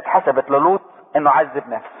الحتة اللي اتحسبت للوط انه عذب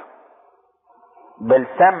نفسه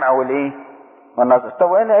بالسمع والايه والنظر.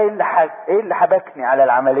 طب انا ايه اللي حبكني على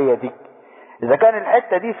العملية دي؟ اذا كان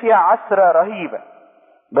الحتة دي فيها عثرة رهيبة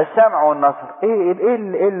بالسمع والنظر، ايه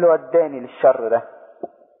اللي وداني للشر ده؟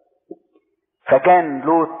 فكان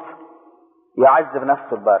لوط يعذب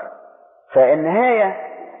نفسه البر. فالنهاية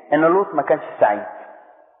ان لوط ما كانش سعيد،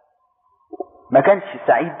 ما كانش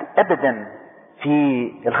سعيد ابدا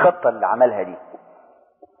في الخطة اللي عملها دي.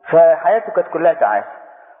 فحياته كانت كلها تعاسة.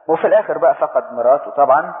 وفي الاخر بقى فقد مراته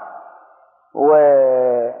طبعا،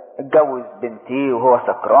 واتجوز بنتيه وهو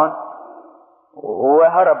سكران،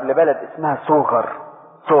 وهرب لبلد اسمها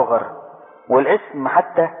صغر، والاسم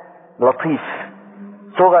حتى لطيف،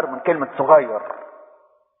 صغر من كلمة صغير،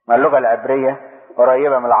 ما اللغة العبرية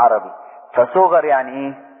قريبة من العربي. فصغر يعني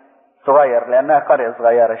ايه؟ صغير، لانها قرية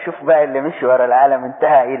صغيرة. شوف بقى اللي مشي ورا العالم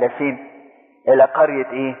انتهى الى فين؟ الى قرية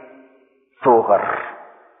ايه؟ صغر.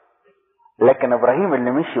 لكن ابراهيم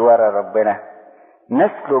اللي مشي ورا ربنا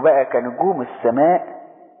نسله بقى كنجوم السماء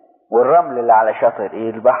والرمل اللي على شاطئ ايه؟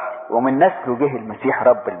 البحر. ومن نسله جه المسيح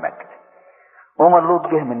رب المجد. لوط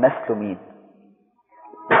جه من نسله مين؟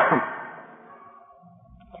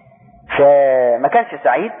 فما كانش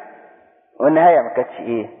سعيد، والنهاية ما كانتش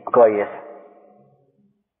ايه كويسة.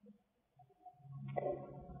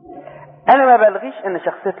 انا ما بلغيش ان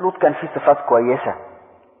شخصية لوط كان فيه صفات كويسة،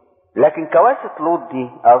 لكن كواسة لوط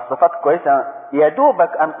دي او صفات كويسة يا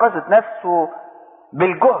دوبك انقذت نفسه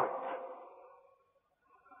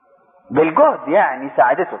بالجهد يعني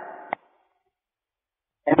ساعدته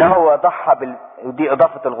ان هو ضحى ودي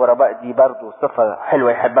اضافة الغرباء، دي برضو صفة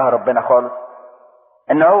حلوة يحبها ربنا خالص.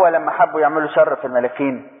 ان هو لما حبوا يعملوا شر في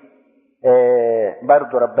الملكين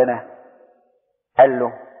برضو ربنا قال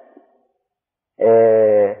له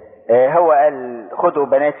هو قال خدوا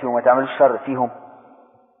بناتي وما تعملوش شر فيهم.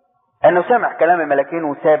 انه سمع كلام الملكين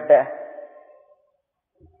وساب بقى.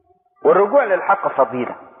 والرجوع للحق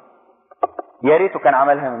فضيلة، يا ريته كان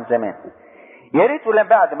عملها من زمان. يا ريته لما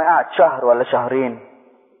بعد ما قعد شهر ولا شهرين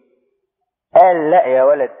قال لا يا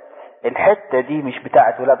ولد، الحتة دي مش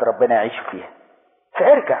بتاعت ولاد ربنا يعيشوا فيها،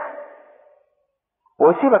 فارجع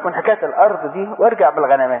وسيبك من حكاية الارض دي وارجع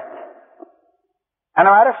بالغنمات. انا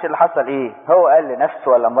ما عرفش اللي حصل ايه، هو قال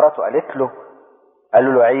لنفسه ولا مراته قالت له،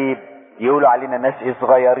 قالوا له عيب يقولوا علينا ناس ايه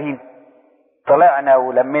صغيرين، طلعنا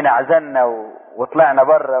ولمينا عزلنا وطلعنا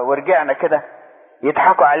بره ورجعنا كده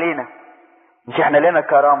يضحكوا علينا، مش احنا لنا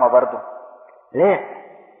كرامة برضو؟ ليه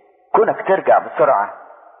كونك ترجع بسرعة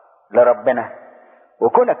لربنا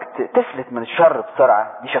وكونك تفلت من الشر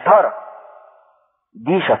بسرعة،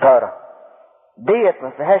 دي شطارة ديت ما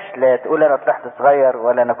فيهاش لا تقول انا طلعت صغير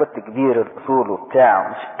ولا انا كنت كبير الاصول وبتاع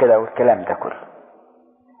مش كده والكلام ده كله.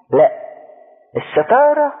 لا،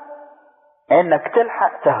 الشطارة انك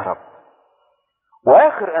تلحق تهرب.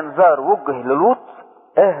 واخر انذار وجه للوط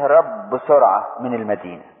اهرب بسرعة من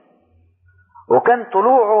المدينة. وكان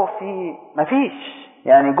طلوعه في مفيش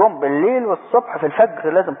يعني جم بالليل والصبح في الفجر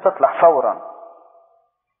لازم تطلع فورا.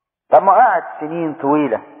 طب ما قعد سنين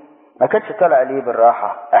طويلة ما كانش طلع ليه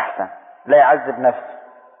بالراحة احسن؟ لا يعذب نفسه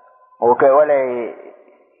ولا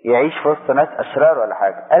يعيش في وسط ناس اشرار ولا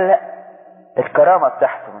حاجة. قال لا، الكرامة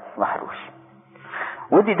بتاعته ما تسمحلوش.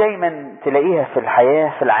 ودي دايما تلاقيها في الحياة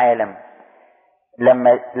في العالم،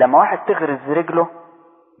 لما واحد تغرز رجله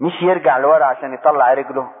مش يرجع لورا عشان يطلع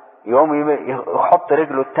رجله، يقوم يحط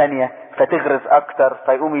رجله التانية فتغرز اكتر،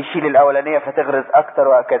 فيقوم يشيل الاولانية فتغرز اكتر،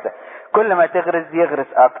 وهكذا. كل ما تغرز يغرز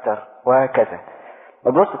اكتر وهكذا.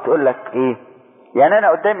 بص تقول لك ايه، يعني انا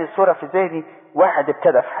قدامي الصورة في ذهني واحد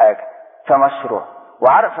ابتدى في حاجة في مشروع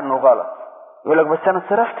وعرف انه غلط، يقول لك بس انا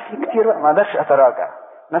صرفت فيه كتير ما اقدرش اتراجع،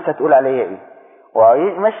 الناس هتقول عليا ايه،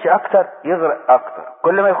 ويمشي اكتر يغرق اكتر،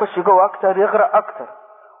 كل ما يخش جوه اكتر يغرق اكتر،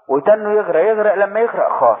 وتنه يغرق لما يغرق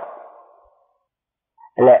خالص.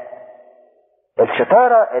 لا،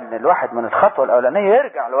 الشطارة ان الواحد من الخطوة الاولانية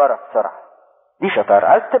يرجع لورا بسرعة، دي شطارة.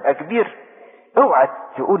 عايز تبقى كبير اوعى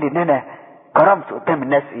تقول ان انا كرامتي قدام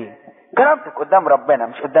الناس ايه، كرامتك قدام ربنا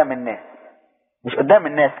مش قدام الناس، مش قدام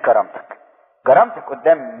الناس كرامتك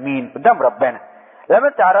قدام مين؟ قدام ربنا. لما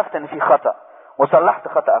انت عرفت ان في خطأ وصلحت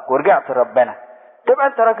خطأك ورجعت لربنا تبقى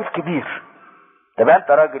انت راجل كبير، تبقى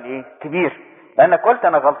انت راجل ايه كبير، لانك قلت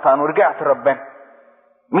انا غلطان ورجعت لربنا.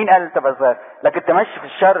 مين قال انت بقى صغير؟ لكن تمشي في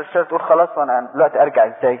الشر تقول خلاص وانا دلوقتي ارجع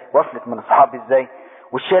ازاي وافلت من اصحابي ازاي،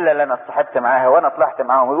 والشله اللي انا اتصاحبت معاها وانا طلعت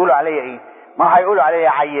معاهم ويقولوا عليا ايه؟ ما هيقولوا عليا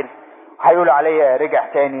عيل، وهيقولوا عليا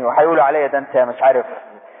رجع تاني، وهيقولوا عليا ده انت مش عارف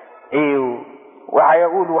ايه،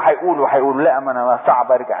 وهيقولوا لا، ما انا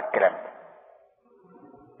صعب ارجع الكلام ده.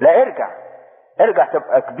 لا، ارجع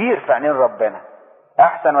تبقى كبير في عينين ربنا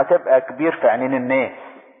احسن ما تبقى كبير في عينين الناس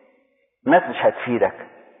مش هتفيدك.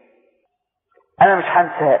 انا مش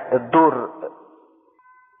هنسى الدور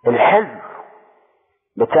الحلو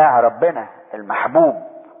بتاع ربنا المحبوب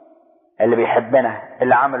اللي بيحبنا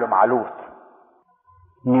اللي عمله مع لوط،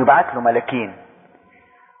 انه يبعت له ملاكين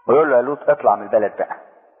ويقول له يا لوط اطلع من البلد بقى،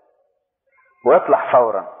 واطلع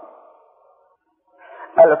فورا.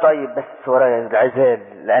 قال له طيب بس ورايا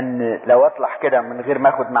العزال، لان لو اطلع كده من غير ما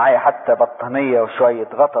اخد معايا حتى بطانية وشوية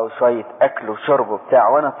غطا وشوية اكل وشرب وبتاع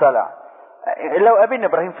وانا طالع، لو قابلني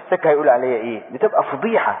ابراهيم في السكة هيقول عليا ايه؟ بتبقى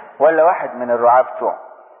فضيحة، ولا واحد من الرعاة بتوعه.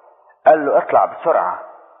 قال له اطلع بسرعة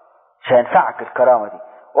مش هينفعك الكرامة دي.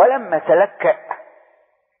 ولما تلكأ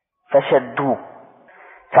فشدوه.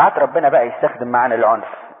 ساعات ربنا بقى يستخدم معانا العنف،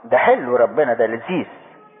 ده حلو، ربنا ده لذيذ.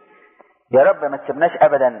 يا رب ما تسيبناش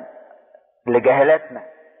ابدا لجهلاتنا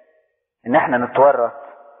ان احنا نتورط،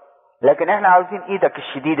 لكن احنا عاوزين ايدك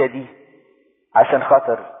الشديدة دي عشان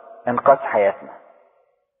خاطر انقاذ حياتنا.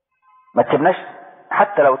 ما تسيبناش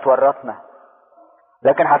حتى لو تورطنا،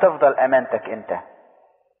 لكن هتفضل امانتك انت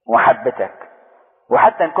ومحبتك،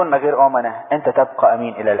 وحتى ان كنا غير امنة انت تبقى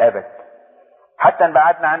امين الى الابد. حتى ان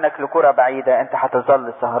بعدنا عنك لكرة بعيدة انت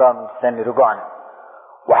هتظل سهران ومستني رجوعنا.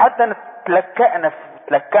 وحتى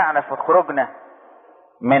تلكعنا في خروجنا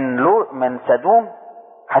من سدوم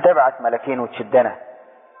هتبعت ملاكين وتشدنا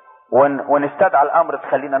ونستدعى الامر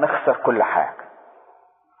تخلينا نخسر كل حاجة.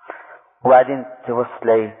 وبعدين تبص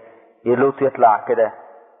تلاقي لوط يطلع كده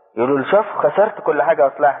يقولوا له شوف خسرت كل حاجة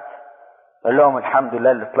وطلعت. قال لهم الحمد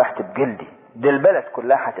لله اللي طلعت بجلدي، دي البلد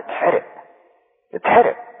كلها هتتحرق.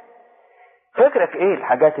 فكرك ايه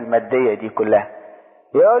الحاجات المادية دي كلها؟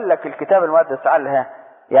 يقول لك الكتاب المقدس قالها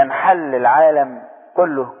ينحل العالم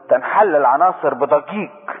كله، تنحل العناصر بضجيج.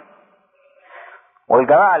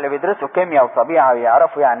 والجماعة اللي بيدرسوا كيمياء وطبيعة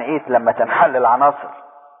يعرفوا يعني ايه لما تنحل العناصر،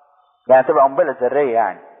 يعني تبقى قنبلة ذرية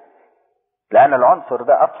يعني، لان العنصر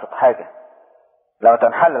ده ابسط حاجة. لو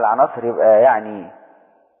تنحل العناصر يبقى يعني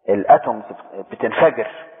الاتومز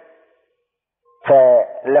بتنفجر.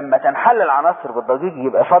 فلما تنحل العناصر بالضجيج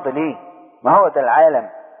يبقى فاضل ايه؟ ما هو ده العالم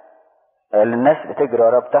اللي الناس بتجري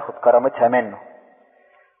وراه بتاخد كرامتها منه.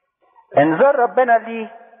 انذار ربنا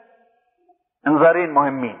ليه انذارين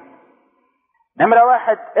مهمين. نمرة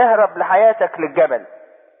 1 اهرب لحياتك للجبل.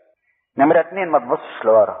 نمرة 2 ما تبصش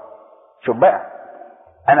لورا. شوف بقى،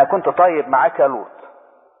 انا كنت طيب معاك يا لوط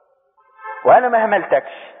وانا ما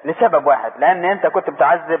هملتكش لسبب واحد، لان انت كنت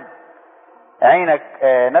بتعذب عينك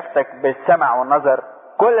نفسك بالسمع والنظر،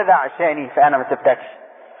 كل ده عشاني فانا ما سبتكش.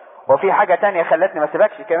 وفي حاجة تانية خلتني ما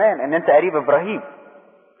سبكش كمان، ان انت قريب ابراهيم،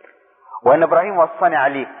 وان ابراهيم وصاني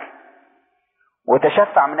عليك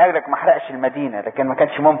وتشفع من اجلك ما حرقش المدينة، لكن ما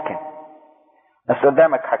كانش ممكن. بس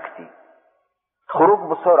قدامك حاجتين: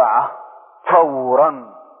 خروج بسرعة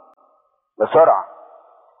فورا، بسرعة.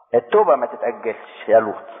 التوبة ما تتأجلش يا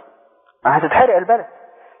لوط، ما هتتحرق البلد،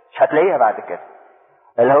 مش هتلاقيها بعد كده.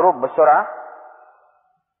 الهروب بسرعة.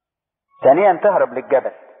 ثانيا تهرب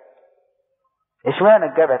للجبل. اشمعنى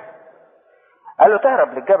الجبل؟ قال له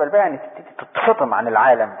تهرب للجبل بقى يعني تبتدي تتفطم عن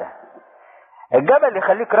العالم ده. الجبل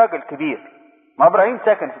يخليك راجل كبير. ما ابراهيم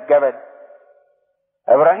ساكن في الجبل،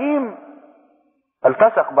 ابراهيم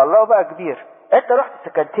التصق بالله بقى كبير. انت رحت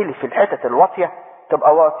سكنت لي في الحتت الواطيه،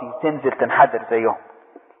 تبقى واطي تنزل تنحدر زيهم.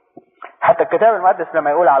 حتى الكتاب المقدس لما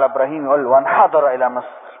يقول على ابراهيم يقول وانحدر الى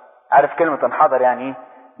مصر. عارف كلمه انحدر يعني ايه؟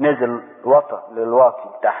 نزل وطى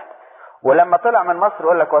للواطي تحت. ولما طلع من مصر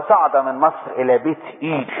يقول لك وصعد من مصر الى بيت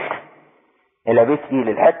ايل. الى بيت ايل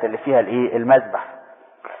الحته اللي فيها الايه؟ المذبح.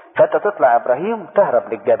 فانت تطلع يا ابراهيم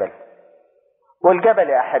تهرب للجبل. والجبل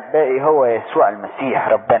يا احبائي هو يسوع المسيح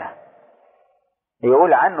ربنا.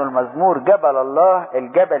 يقول عنه المزمور جبل الله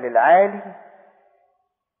الجبل العالي،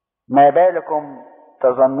 ما بالكم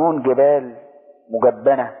تظنون جبال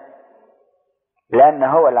مجبنة، لأن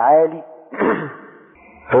هو العالي.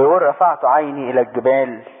 فيقول رفعت عيني إلى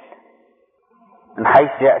الجبال من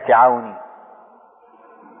حيث يأتي عوني،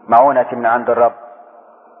 معونتي من عند الرب.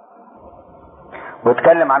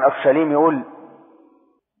 ويتكلم عن أورشليم يقول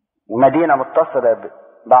مدينة متصلة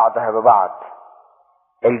بعضها ببعض،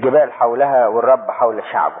 الجبال حولها والرب حول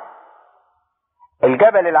شعبه.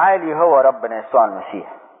 الجبل العالي هو ربنا يسوع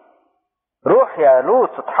المسيح. روح يا لوط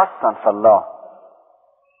تتحصن في الله.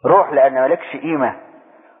 روح لأن مالكش قيمة.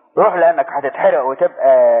 روح لأنك هتتحرق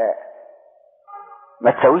وتبقى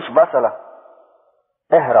ما تسويش بصلة.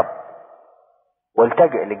 اهرب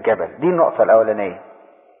والتجئ للجبل. دي النقطة الأولانية،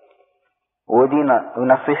 ودي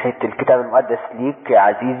نصيحة الكتاب المقدس ليك يا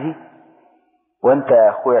عزيزي، وانت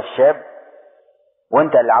اخويا الشاب،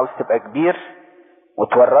 وانت اللي عاوز تبقى كبير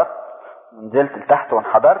وتورطت ونزلت لتحت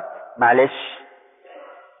وانحدرت. معلش،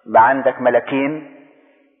 بقى عندك ملاكين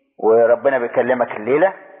وربنا بيكلمك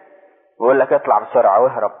الليلة ويقول لك اطلع بسرعة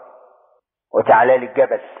واهرب وتعالى لي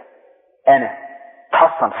الجبل، انا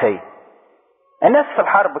تحصن فيا. الناس في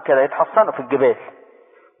الحرب كده يتحصنوا في الجبال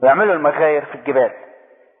ويعملوا المغاير في الجبال.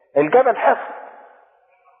 الجبل حصن،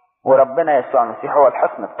 وربنا يسوع المسيح هو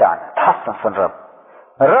الحصن بتاعنا. تحصن في الرب.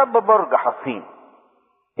 الرب برج حصين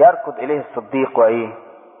يركض اليه الصديق وايه؟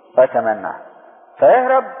 ويتمنى.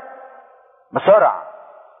 فيهرب بسرعة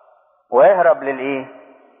ويهرب للايه؟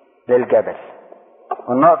 للجبل.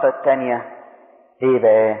 والنقطة الثانية ايه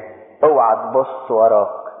بقى؟ اوعى تبص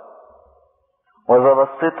وراك، واذا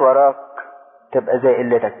بصيت وراك تبقى زي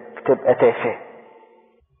قلتك، تبقى تافه.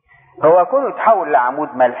 هو كونه يتحول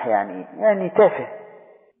لعمود ملح يعني ايه؟ يعني تافه.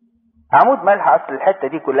 عمود ملح، اصل الحتة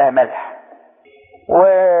دي كلها ملح.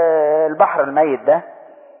 والبحر الميت ده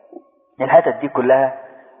الحتت دي كلها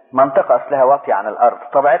منطقة اصلها واطية عن الارض،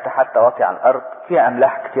 طبيعتها حتى واطية عن الارض، فيها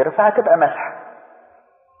املاح كتير، فهتبقى ملح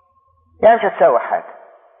يعني مش هتساوي حاجة.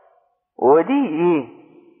 ودي ايه؟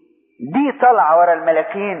 دي طالعة ورا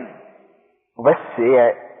الملاكين وبس.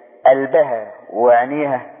 هي قلبها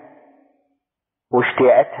وعينيها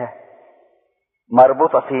واشتياقاتها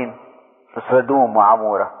مربوطة فين؟ في سدوم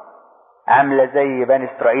وعمورة. عاملة زي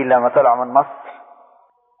بني اسرائيل لما طلعوا من مصر،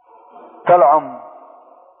 طلعوا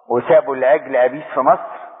وسابوا العجل أبيس في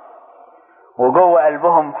مصر، وجوه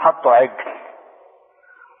قلبهم حطوا عجل.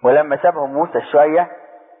 ولما سابهم موسى شوية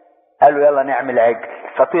قالوا يلا نعمل عجل،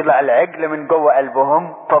 فطلع العجل من جوه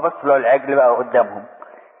قلبهم، فبص له العجل بقى قدامهم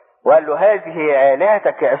وقال له هذه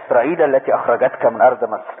آلهتك يا إسرائيل التي أخرجتك من أرض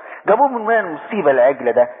مصر. جابوه من وين المصيبة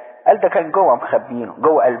العجل ده؟ قال ده كان جوه مخبينه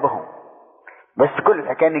جوه قلبهم، بس كل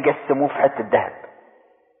الحكاية يجسموه في حتة ذهب،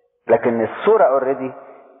 لكن الصورة اوريدي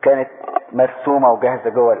كانت مرسومة وجاهزة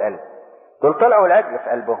جوه القلب. دول طلعوا العجل في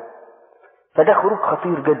قلبهم. فده خروج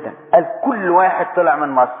خطير جدا. قال كل واحد طلع من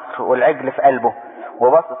مصر والعجل في قلبه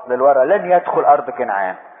وبصص للورا لن يدخل أرض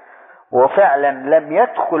كنعان. وفعلا لم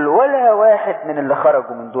يدخل ولا واحد من اللي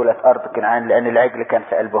خرجوا من دولة أرض كنعان، لأن العجل كان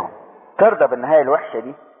في قلبهم. ترضى بالنهاية الوحشة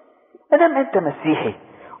دي؟ مادام أنت مسيحي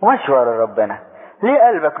وماشي ورا ربنا، ليه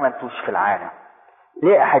قلبك منتوش في العالم؟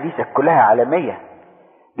 ليه أحاديثك كلها عالمية؟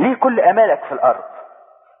 ليه كل أمالك في الأرض؟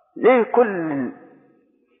 ليه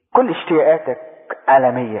كل اشتياقاتك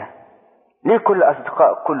عالمية؟ ليه كل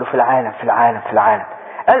أصدقاء كله في العالم في العالم في العالم؟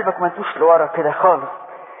 قلبك منتوش لورا كده خالص،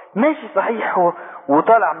 ماشي صحيح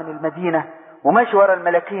وطالع من المدينة وماشي ورا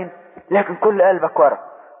الملاكين، لكن كل قلبك ورا.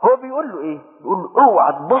 هو بيقول له ايه؟ بيقول له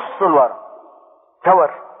اوعى تبص لورا.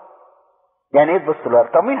 تور يعني ايه تبص لورا؟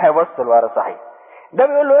 طب مين هيبص لورا صحيح؟ ده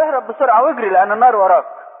بيقول له اهرب بسرعة واجري لان النار وراك.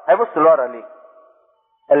 هيبص لورا ليه؟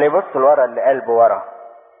 اللي يبص لورا اللي قلبه ورا.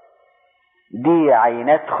 دي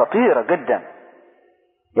عينات خطيرة جدا،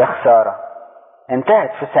 يا خسارة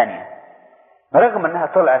انتهت في ثانية، رغم انها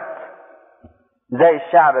طلعت زي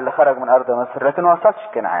الشعب اللي خرج من ارض مصر لكن ما وصلش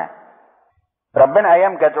كنعان. ربنا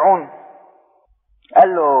ايام جدعون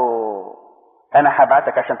قال له انا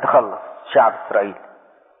هبعتك عشان تخلص شعب اسرائيل.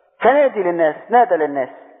 فنادي للناس، نادى للناس،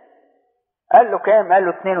 قال له كام؟ قال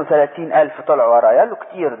له 32,000 طلعوا ورايا. قال له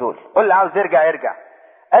كتير دول، قول اللي عاوز يرجع يرجع.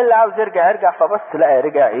 قال اللي عاوز يرجع يرجع، فبص لقى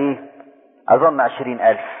رجع ايه؟ اظن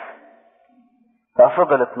 20,000.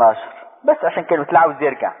 ففضل 12 بس عشان كلمة اللي عاوز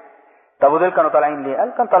يرجع. طب ودول كانوا طالعين ليه؟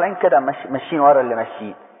 قال كانوا طالعين كده ماشيين ورا اللي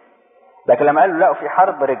ماشيين، لكن لما قالوا لقوا في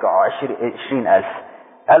حرب رجعوا 20,000.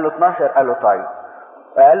 قال له 12. قال له طيب.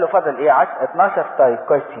 قال له فضل ايه؟ 12. طيب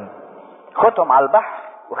كويسين، خدهم على البحر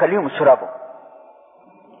وخليهم يشربوا.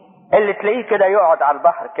 اللي تلاقيه كده يقعد على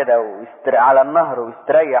البحر كده على النهر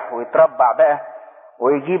ويستريح ويتربع بقى،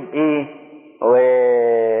 ويجيب ايه؟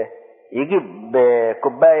 ويجيب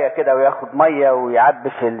كوبايه كده وياخد ميه ويعبي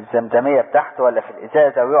في الزمزميه بتاعته ولا في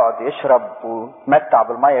الازازه ويقعد يشرب ويتمتع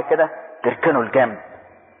بالميه كده، تركنه الجنب.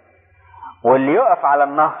 واللي يقف على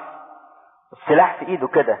النهر السلاح في ايده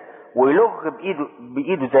كده ويلغ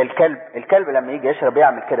بايده زي الكلب لما يجي يشرب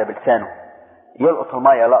يعمل كده بلسانه، يلقط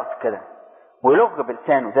الميه لقط كده ويلغ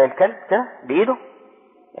بلسانه زي الكلب كده بايده.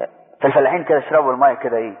 فالفلاحين كده يشربوا الميه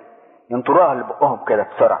كده ايه؟ ينطروها لبقهم كده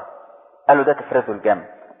بسرعه. قالوا ده تفرزوا الجنب.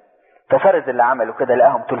 ففرز اللي عملوا كده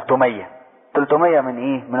لقاهم 300 من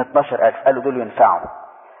ايه؟ من 12,000. قالوا دول ينفعوا.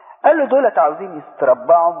 قال له دولت عاوزين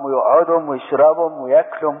يستربعهم ويقعدهم ويشربهم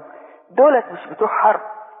وياكلهم، دولت مش بتوع حرب،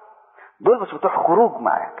 دول مش بتوع خروج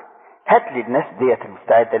معاك. هات لي الناس ديت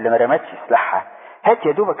المستعده اللي ما رمتش سلاحها، هات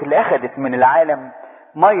يا دوبك اللي اخذت من العالم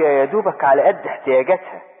ميه يا دوبك على قد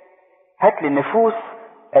احتياجاتها، هات لي النفوس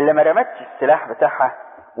اللي ما رمتش السلاح بتاعها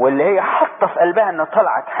واللي هي حاطه في قلبها انها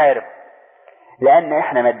طالعه تحارب. لان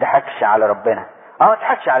احنا ما نضحكش على ربنا، ما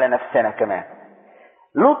نضحكش على نفسنا كمان.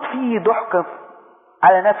 لوط فيه ضحك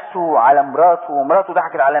على نفسه وعلى مراته، ومراته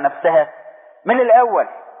ضحكت على نفسها من الاول،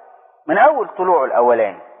 من اول طلوعه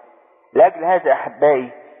الاولاني. لاجل هذا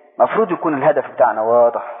احبائي مفروض يكون الهدف بتاعنا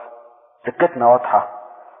واضح، سكتنا واضحه،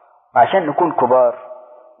 عشان نكون كبار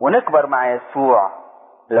ونكبر مع يسوع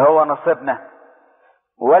اللي هو نصيبنا.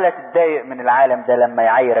 ولا تتضايق من العالم ده لما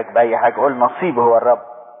يعايرك باي حاجه، قول نصيبه هو الرب.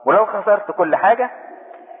 ولو خسرت كل حاجه،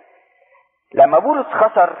 لما بولس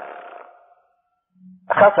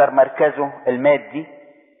خسر مركزه المادي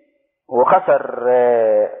وخسر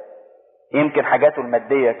يمكن حاجاته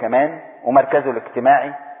الماديه كمان ومركزه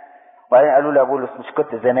الاجتماعي، وبعدين قالوا له يا بولس مش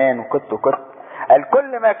كنت زمان وكنت قال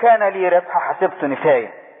كل ما كان لي ربح حسبته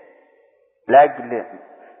نفايه لاجل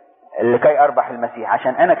لكي اربح المسيح.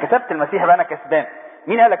 عشان انا كسبت المسيح يبقى انا كسبان.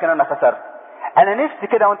 مين قالك ان انا خسرت؟ انا نفسي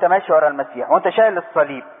كده وانت ماشي ورا المسيح وانت شايل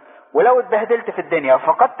الصليب، ولو اتبهدلت في الدنيا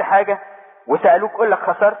وفقدت حاجه وسالوك قول لك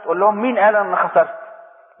خسرت، قول لهم مين قال ان خسرت؟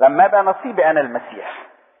 لما يبقى نصيبي انا المسيح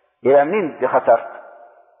يبقى منين دي خسرت؟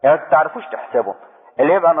 يعني ما تعرفوش تحسبوا.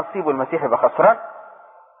 اللي يبقى نصيبه المسيح يبقى خسران؟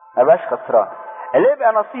 ما بقاش خسران. اللي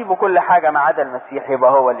يبقى نصيبه كل حاجه ما عدا المسيح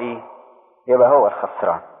يبقى هو الايه؟ يبقى هو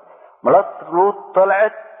الخسران. مرات لوط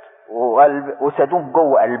طلعت وسدوم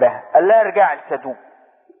جوه قلبها. قال لها ارجعي لسدوم،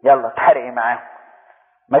 يلا اتحرقي معاهم،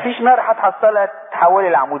 مفيش نار هتحصلها تحولي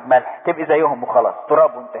لعمود ملح، تبقي زيهم وخلاص،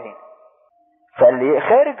 تراب وانتهينا. فاللي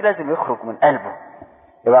خارج لازم يخرج من قلبه،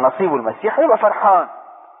 يبقى نصيبه المسيح، يبقى فرحان،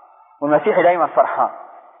 والمسيحي دايما فرحان.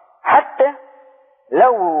 حتى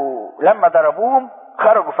لو لما ضربوهم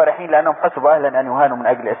خرجوا فرحين، لانهم حسبوا اهلا ان يهانوا من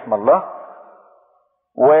اجل اسم الله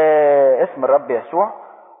واسم الرب يسوع.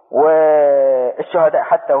 والشهداء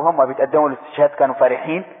حتى وهم بيتقدموا للاستشهاد كانوا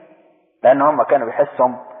فرحين، لان هم كانوا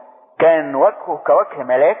بيحسهم كان وجهه كوجه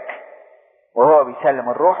ملاك وهو بيسلم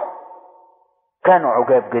الروح، كانوا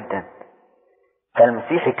عجاب جدا.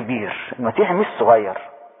 فالمسيحي كبير، المسيحي مش صغير،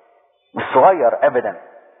 مش صغير ابدا.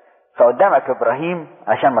 فقدامك ابراهيم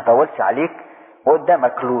عشان ما اطولش عليك،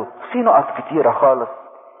 وقدامك لوط. في نقط كتيرة خالص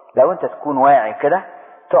لو انت تكون واعي كده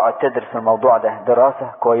تقعد تدرس الموضوع ده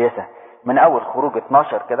دراسة كويسة من اول خروج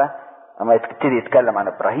 12 كده، اما تبتدي يتكلم عن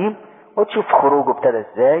ابراهيم وتشوف خروجه ابتدى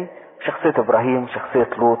ازاي، شخصية ابراهيم، شخصية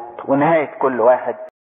لوط، ونهاية كل واحد.